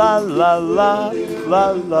 La la la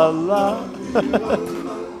la la la.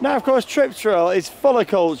 Now, of course, Tripsdrill is full of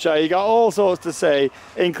culture. You got all sorts to see,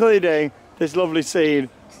 including this lovely scene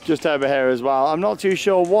just over here as well. I'm not too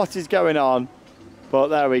sure what is going on, but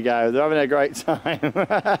there we go. They're having a great time.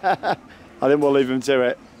 I think we'll leave them to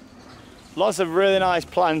it. Lots of really nice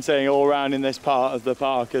planting all around in this part of the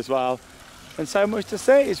park as well. And so much to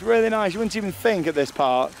see. It's really nice. You wouldn't even think at this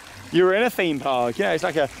park you're in a theme park. You know, it's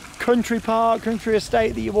like a country park, country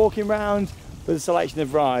estate that you're walking around with a selection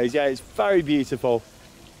of rides. Yeah, it's very beautiful.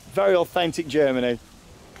 Very authentic Germany.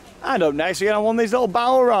 And up next, we're going to have one of these little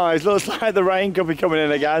barrel rides. Looks like the rain could be coming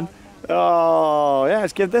in again. Oh, yeah,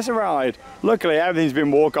 let's give this a ride. Luckily, everything's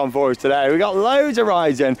been walk on for us today. We've got loads of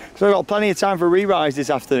rides in, so we've got plenty of time for re-rides this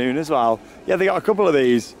afternoon as well. Yeah, they got a couple of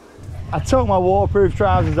these. I took my waterproof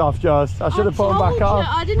trousers off just. I should have put them back on.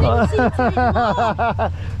 I didn't even see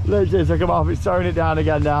it. Literally took them off. It's throwing it down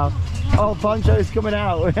again now. Oh, Poncho's coming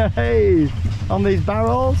out. Hey, on these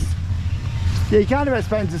barrels. Yeah, you kind of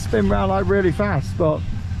expect them to spin around like really fast, but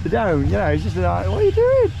they don't. You know, it's just like, what are you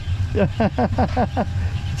doing?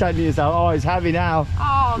 Saying to yourself, oh, it's heavy now.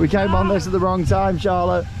 Oh, we came on this at the wrong time,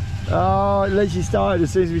 Charlotte. Oh, it literally started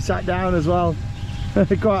as soon as we sat down as well.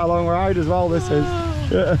 Quite a long ride as well, this is.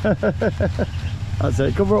 That's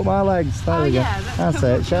it, cover up my legs. There we go. That's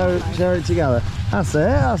it, share it together. That's it,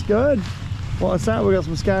 that's good. What a set, we got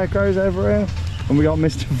some scarecrows over here. And we got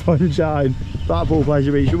Mr. Funshine, Blackpool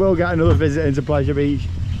Pleasure Beach. We will get another visit into Pleasure Beach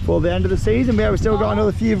for the end of the season. But yeah, we've still got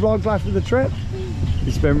another few vlogs left of the trip.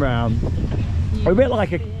 You spin round. We're a bit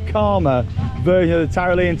like a calmer version of the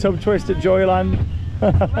Tyrolean tub twist at Joyland.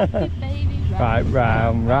 Right,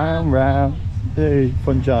 round, round, round. Hey,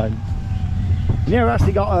 Funshine. Yeah, we've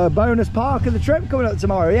actually got a bonus park of the trip coming up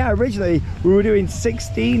tomorrow. Yeah, originally we were doing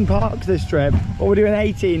 16 parks this trip, but we're doing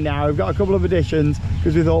 18 now. We've got a couple of additions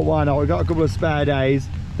because we thought, why not? We've got a couple of spare days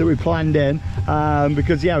that we planned in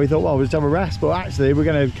because yeah, we thought, well, we'll just have a rest, but actually we're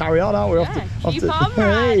going to carry on, aren't we?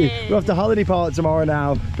 We're off to Holiday Park tomorrow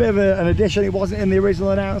now. Bit of an addition. It wasn't in the original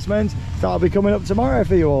announcement, so that'll be coming up tomorrow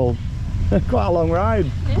for you all. Quite a long ride.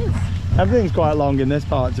 It is. Everything's quite long in this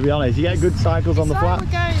part, to be honest. You get good cycles on the flat.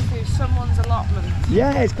 We're going through someone's allotment.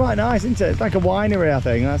 Yeah, it's quite nice, isn't it? It's like a winery, I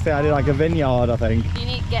think. That's the idea, like a vineyard, I think. You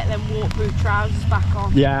need to get them waterproof trousers back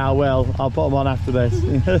on. Yeah, I will. I'll put them on after this.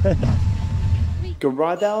 Good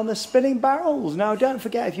ride there on the spinning barrels. Now, don't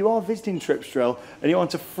forget, if you are visiting Tripsdrill and you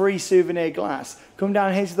want a free souvenir glass, come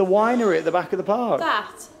down here to the winery at the back of the park.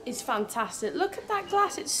 That is fantastic. Look at that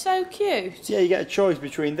glass, it's so cute. Yeah, you get a choice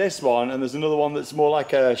between this one and there's another one that's more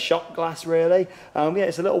like a shot glass, really. Yeah,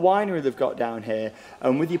 it's a little winery they've got down here.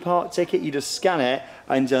 And with your park ticket, you just scan it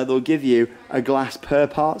and they'll give you a glass per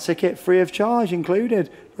park ticket, free of charge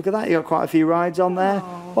included. Look at that, you got quite a few rides on there.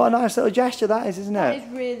 Aww. What a nice little gesture that is, isn't it? That is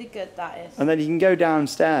really good, that is. And then you can go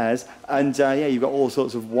downstairs and yeah, you've got all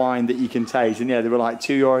sorts of wine that you can taste. And yeah, they were like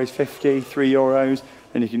 €2.50, €3,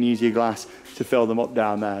 and you can use your glass to fill them up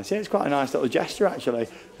down there. So yeah, it's quite a nice little gesture actually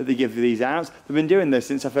that they give these out. They've been doing this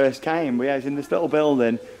since I first came. Yeah, it's in this little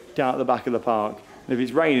building down at the back of the park. And if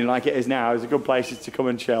it's raining like it is now, it's a good place to come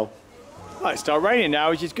and chill. Right, it's started raining now,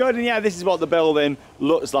 which is good. And yeah, this is what the building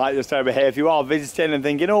looks like just over here. If you are visiting and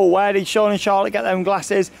thinking, oh, where did Sean and Charlotte get them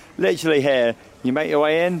glasses? Literally here. You make your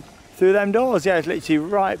way in through them doors. Yeah, it's literally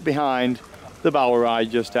right behind the barrel ride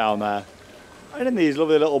just down there. And in these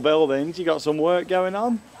lovely little buildings, you got some work going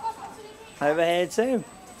on over here too.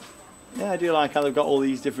 Yeah, I do like how they've got all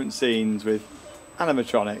these different scenes with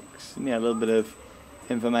animatronics. And yeah, a little bit of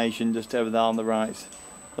information just over there on the right.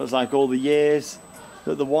 Looks like all the years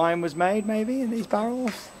that the wine was made, maybe, in these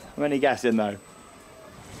barrels. I'm only guessing though.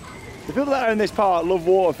 The people that own this park love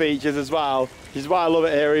water features as well, which is why I love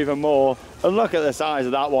it here even more. And look at the size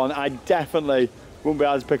of that one. I definitely wouldn't be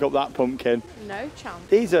able to pick up that pumpkin. No chance.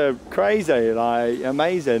 These are crazy, like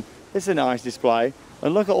amazing. This is a nice display.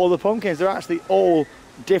 And look at all the pumpkins. They're actually all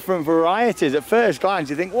different varieties. At first glance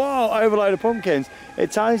you think, whoa, overload of pumpkins.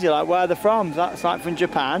 It tells you like where they're from. That's like from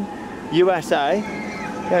Japan, USA.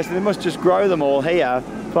 Yeah, so they must just grow them all here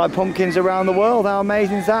for like pumpkins around the world. How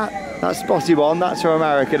amazing is that? That spotty one, that's from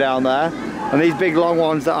America down there. And these big long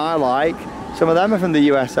ones that I like, some of them are from the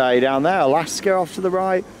USA down there. Alaska off to the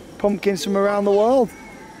right. Pumpkins from around the world.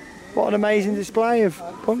 What an amazing display of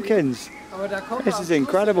pumpkins. This is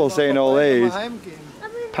incredible seeing all these.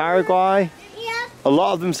 Paraguay. A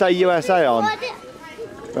lot of them say USA on.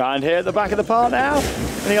 Round here at the back of the park now.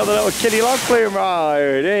 And you got the little kiddie log flume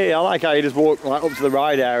ride. Hey, I like how you just walk right up to the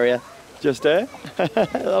ride area. Just here. I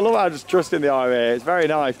love how I just trust in the eye here. It's very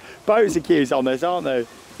nice. Boats are cute on this, aren't they?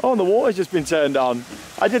 Oh, and the water's just been turned on.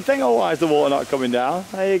 I did think, oh, why is the water not coming down?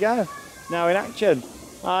 There you go. Now in action.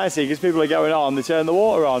 I see, because people are going on, they turn the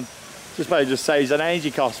water on. Just probably just saves an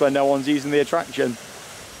energy cost when no one's using the attraction.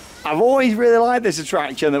 I've always really liked this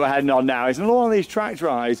attraction that we're heading on now. It's another one of these track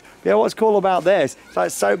rides. You know what's cool about this? It's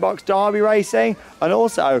like soapbox derby racing, and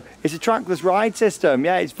also it's a trackless ride system.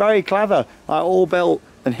 Yeah, it's very clever, like all built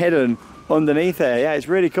and hidden underneath here. Yeah, it's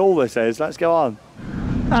really cool this is. Let's go on.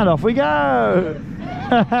 And off we go.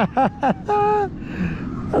 That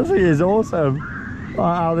thing is awesome.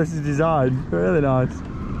 how this is designed. Really nice.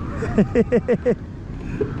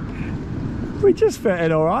 We just fit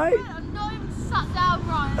in all right. I'm not even sat down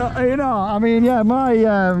right. You know, I mean, yeah,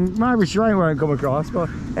 my restraint won't come across, but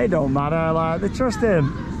it don't matter. Like, they're trusting.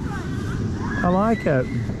 I like it.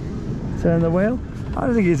 Turn the wheel.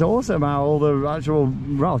 I think it's awesome how all the actual,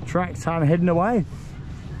 well, tracks kind of hidden away.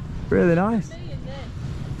 Really nice.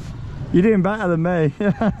 You're doing better than me.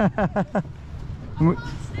 I'm on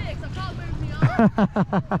sticks, I can't move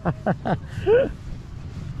my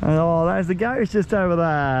arm. Oh, there's the goat just over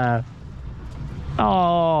there.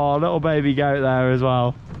 Oh, little baby goat there as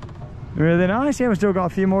well. Really nice. Yeah, we've still got a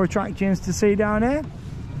few more attractions to see down here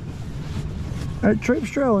at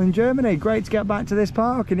Tripsdrill in Germany. Great to get back to this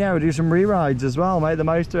park, and yeah, we'll do some re-rides as well, make the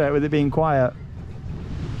most of it with it being quiet.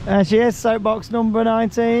 There she is, soapbox number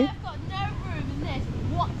 19. I've got no room in this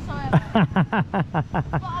whatsoever.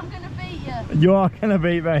 But I'm going to beat you. You are going to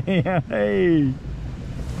beat me. Hey.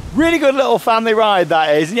 Really good little family ride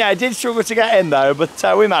that is. And yeah, I did struggle to get in though, but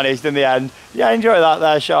we managed in the end. Yeah, enjoy that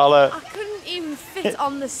there, Charlotte. I couldn't even fit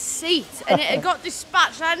on the seat, and it got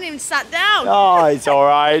dispatched. I hadn't even sat down. Oh, it's all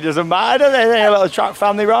right. It doesn't matter. It's a little track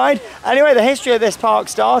family ride. Anyway, the history of this park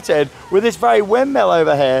started with this very windmill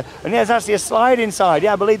over here, and there's actually a slide inside.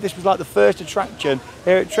 Yeah, I believe this was like the first attraction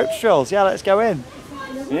here at Tripsdrill. So yeah, let's go in.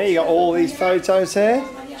 Yeah, you got all these photos here.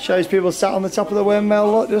 Shows people sat on the top of the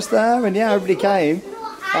windmill, look, just there, and yeah, everybody came.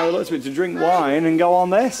 I looked at it to drink wine and go on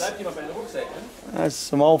this. There's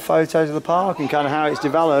some old photos of the park and kind of how it's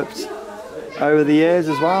developed over the years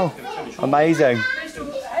as well. Amazing.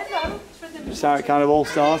 Just how it kind of all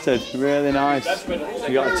started. Really nice.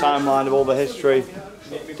 You got a timeline of all the history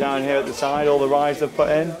down here at the side, all the rides they've put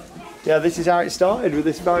in. Yeah, this is how it started with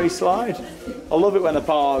this very slide. I love it when a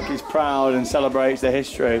park is proud and celebrates the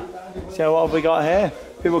history. So what have we got here?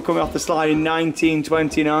 People coming off the slide in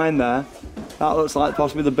 1929 there. That looks like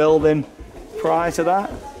possibly the building prior to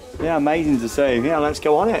that. Yeah, amazing to see. Yeah, let's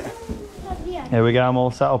go on it. Here we go, I'm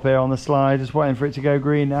all set up here on the slide, just waiting for it to go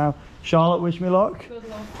green now. Charlotte, wish me luck. Good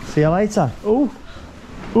luck. See you later. Oh!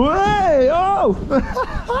 Way! Oh!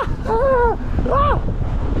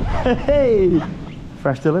 Hey!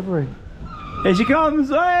 Fresh delivery. Here she comes!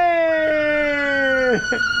 Hey!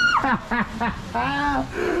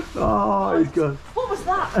 Oh, he's good. What was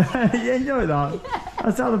that? You enjoy that? Yeah.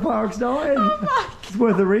 That's how the park started. Oh, it's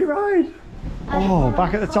worth a re-ride. Oh,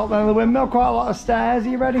 back at the top there of the windmill, quite a lot of stairs. Are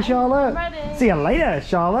you ready, Charlotte? Ready. See you later,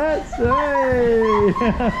 Charlotte. Hey!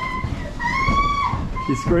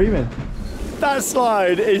 She's screaming. That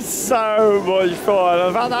slide is so much fun.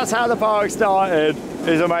 In fact, that's how the park started.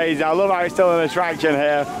 It's amazing. I love how it's still an attraction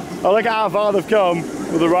here. Oh, look at how far they've come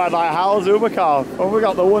with a ride like Hals-über-Kopf. Oh, we've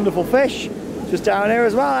got the wonderful fish just down here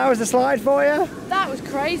as well. How was the slide for you? That was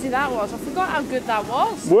crazy, that was. I forgot how good that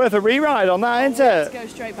was. Worth a re-ride on that, isn't it? Let's go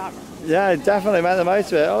straight back. Yeah, definitely make the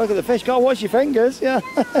most of it. Oh, look at the fish. God, wash your fingers. Yeah.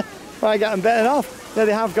 Might get them bitten off. Yeah,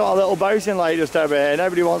 they have got a little boating lake just over here.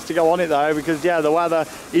 Nobody wants to go on it though because, yeah, the weather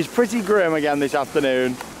is pretty grim again this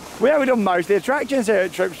afternoon. We've done most of the attractions here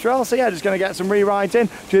at Tripsdrill, so yeah, just going to get some re-rides in,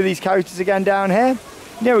 do these coasters again down here.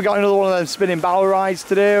 Yeah, we've got another one of them spinning barrel rides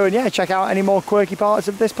to do, and yeah, check out any more quirky parts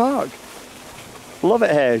of this park. Love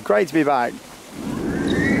it here, great to be back.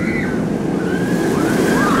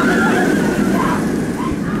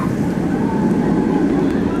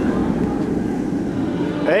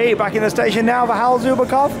 Hey, back in the station now for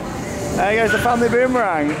Hals-über-Kopf. There goes the family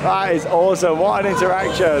boomerang. That is awesome. What an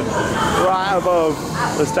interaction. Right above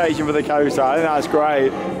the station for the coaster. I think that's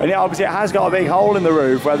great. And yeah, obviously it has got a big hole in the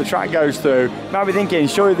roof where the track goes through. You might be thinking,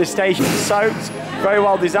 surely this station's soaked. Very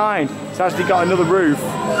well designed. It's actually got another roof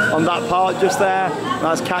on that part just there. And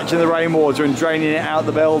that's catching the rainwater and draining it out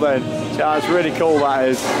the building. So that's really cool, that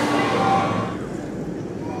is.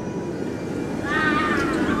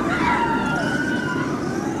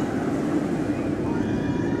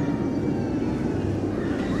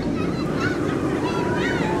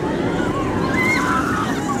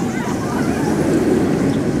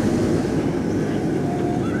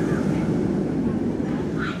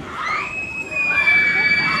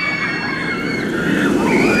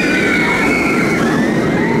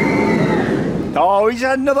 Oh, we just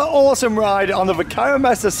had another awesome ride on the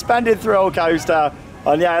Vekoma suspended thrill coaster.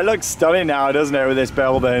 And yeah, it looks stunning now, doesn't it, with this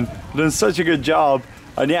building? They've done such a good job.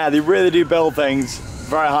 And yeah, they really do build things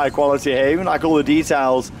very high quality here, even like all the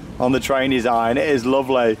details on the train design. It is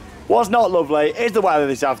lovely. What's not lovely is the weather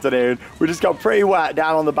this afternoon. We just got pretty wet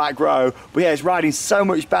down on the back row. But yeah, it's riding so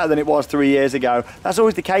much better than it was 3 years ago. That's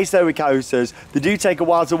always the case though with coasters. They do take a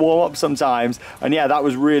while to warm up sometimes. And yeah, that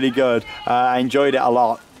was really good. I enjoyed it a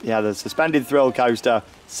lot. yeah, the suspended thrill coaster,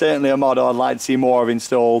 certainly a model I'd like to see more of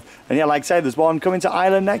installed. And yeah, like I say, there's one coming to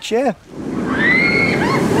Ireland next year.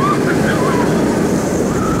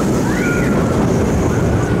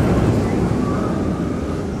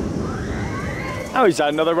 Oh, he's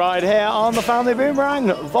had another ride here on the family boomerang,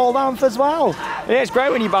 Voldamp as well. And it's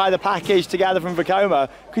great when you buy the package together from Vekoma,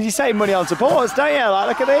 because you save money on supports, don't you? Like,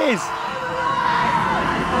 look at these.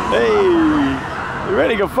 Hey,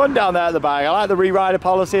 really good fun down there at the back. I like the re-rider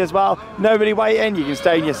policy as well. Nobody waiting, you can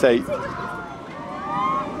stay in your seat.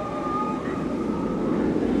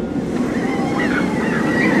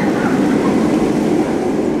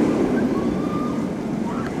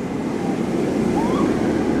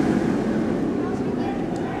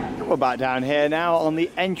 We're back down here now on the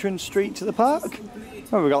entrance street to the park.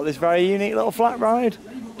 Well, we've got this very unique little flat ride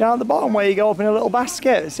down at the bottom where you go up in a little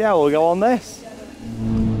basket. So yeah, we'll go on this.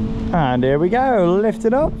 And here we go,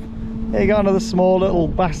 lifted up. Here you got another small little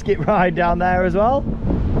basket ride down there as well.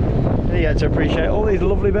 You get to appreciate all these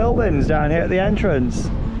lovely buildings down here at the entrance.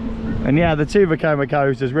 And yeah, the two Vekoma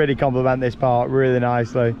coasters really complement this park really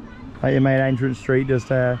nicely. Like your main entrance street just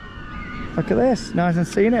there. Look at this, nice and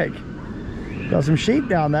scenic. Got some sheep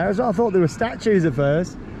down there as well. I thought they were statues at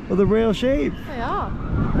first, but they're real sheep. They are.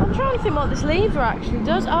 I'm trying to think what this lever actually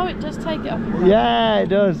does. Oh, it does take it up. Yeah, it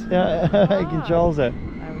does. Yeah, it controls it.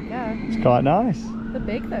 There we go. It's quite nice. They're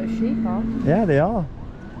big, those sheep are. Yeah, they are.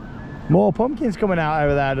 More pumpkins coming out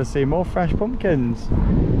over there to see, more fresh pumpkins.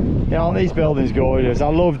 Yeah, on these buildings, gorgeous. I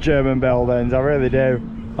love German buildings, I really do.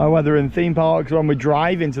 Whether in theme parks or when we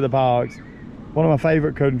drive into the parks. One of my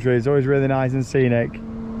favourite countries, always really nice and scenic.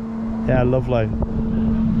 Yeah, lovely.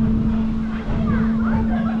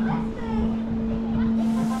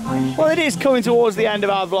 Well, it is coming towards the end of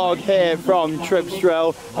our vlog here from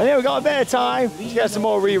Tripsdrill. I think we've got a bit of time to get some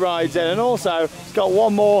more re-rides in, and also it's got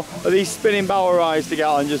one more of these spinning barrel rides to get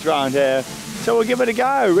on just around here. So we'll give it a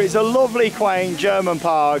go. It's a lovely, quaint German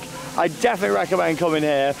park. I definitely recommend coming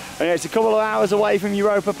here. And it's a couple of hours away from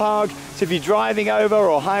Europa Park, so if you're driving over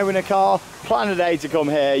or hiring a car, plan a day to come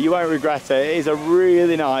here. You won't regret it. It is a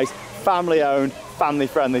really nice, family-owned,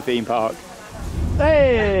 family-friendly theme park.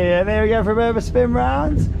 Hey, and here we go for a bit of a spin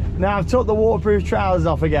round. Now I've took the waterproof trousers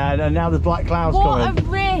off again, and now there's black clouds coming. What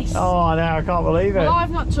a risk! Oh no, I can't believe it. Well,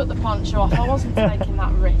 I've not took the poncho off. I wasn't taking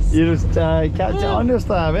that risk. You just kept it on just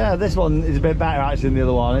there. Yeah, this one is a bit better actually than the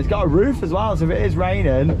other one. It's got a roof as well, so if it is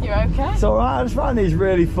raining, you're okay. It's all right. I just find these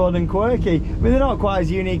really fun and quirky. I mean, they're not quite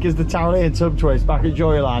as unique as the Taurian tub twist back at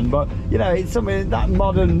Joyland, but you know, it's something that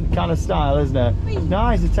modern kind of style, isn't it?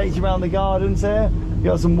 Nice. It takes you around the gardens here. You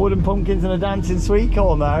got some wooden pumpkins and a dancing sweet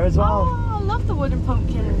corn there as well. Oh, I love the wooden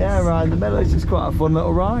pumpkins. Yeah, right in the middle. It's just quite a fun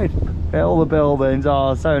little ride. Yeah, all the buildings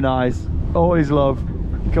are so nice. Always love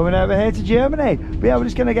coming over here to Germany. But yeah, we're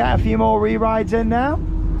just going to get a few more re-rides in now,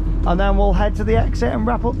 and then we'll head to the exit and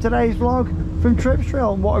wrap up today's vlog from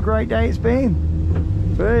Tripsdrill. And what a great day it's been.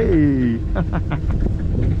 Hey!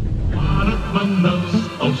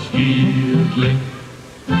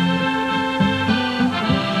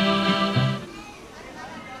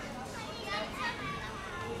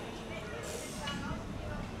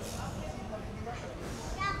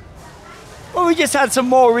 Well, we just had some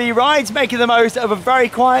more re-rides, making the most of a very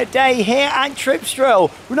quiet day here at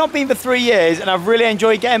Tripsdrill. We've not been for 3 years, and I've really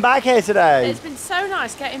enjoyed getting back here today. It's been so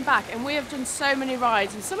nice getting back, and we have done so many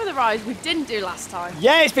rides, and some of the rides we didn't do last time.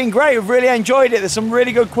 Yeah, it's been great. We've really enjoyed it. There's some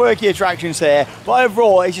really good quirky attractions here, but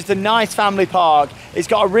overall, it's just a nice family park. It's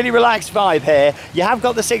got a really relaxed vibe here. You have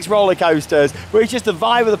got the 6 roller coasters, but it's just the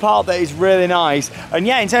vibe of the park that is really nice. And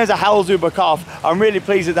yeah, in terms of Hals-über-Kopf, I'm really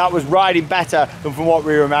pleased that that was riding better than from what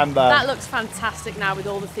we remember. That looks fantastic now with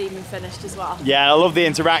all the theming finished as well. Yeah, I love the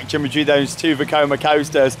interaction between those 2 Vekoma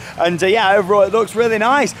coasters. And yeah, overall it looks really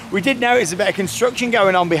nice. We did notice a bit of construction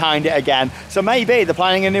going on behind it again. So maybe they're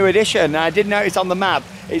planning a new edition. And I did notice on the map,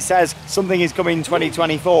 it says something is coming in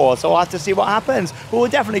 2024. So we'll have to see what happens. But we'll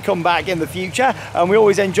definitely come back in the future. And we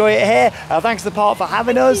always enjoy it here. Thanks to the park for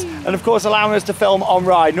having us. And of course, allowing us to film on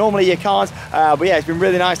ride. Normally you can't. But yeah, it's been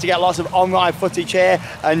really nice to get lots of on ride footage here.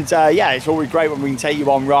 And yeah, it's always great when we can take you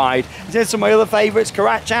on ride. There's some of my other favourites,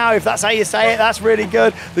 Karacho, if that's how you say it, that's really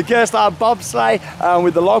good. The Gerstlauer bobsleigh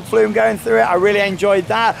with the log flume going through it, I really enjoyed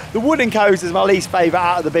that. The wooden coaster is my least favourite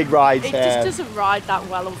out of the big rides here. It just doesn't ride that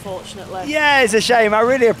well, unfortunately. Yeah, it's a shame. I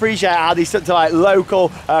really appreciate how they stuck to like local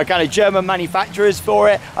kind of German manufacturers for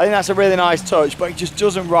it. I think that's a really nice touch, but it just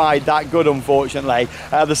doesn't ride that good, unfortunately.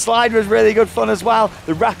 The slide was really good fun as well.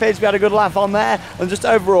 The rapids, we had a good laugh on there. And just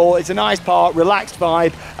overall, it's a nice park, relaxed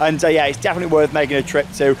vibe. And yeah, it's definitely worth making a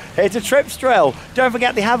trip to. Here to Tripsdrill. Don't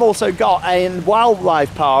forget they have also got a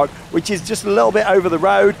wildlife park which is just a little bit over the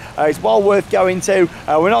road. It's well worth going to.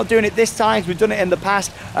 We're not doing it this time, we've done it in the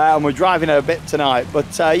past, and we're driving a bit tonight.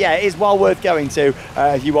 But yeah, it is well worth going to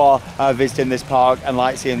if you are visiting this park and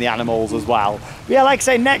like seeing the animals as well. But yeah, like I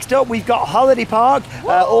say, next up we've got Holiday Park,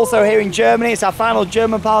 also here in Germany. It's our final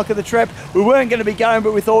German park of the trip. We weren't going to be going,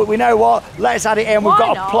 but we thought, we know what, let's add it in. We've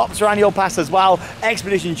got a Plopsa annual pass as well.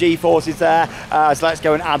 Expedition G-Force is there, so let's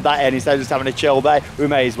go and add that in instead of just having a chill day. We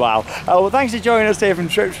may as well. Well, thanks for joining us here from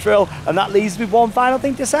Tripsdrill, and that leaves me with one final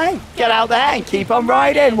thing to say. Get out there and keep on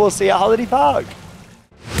riding. We'll see you at Holiday Park.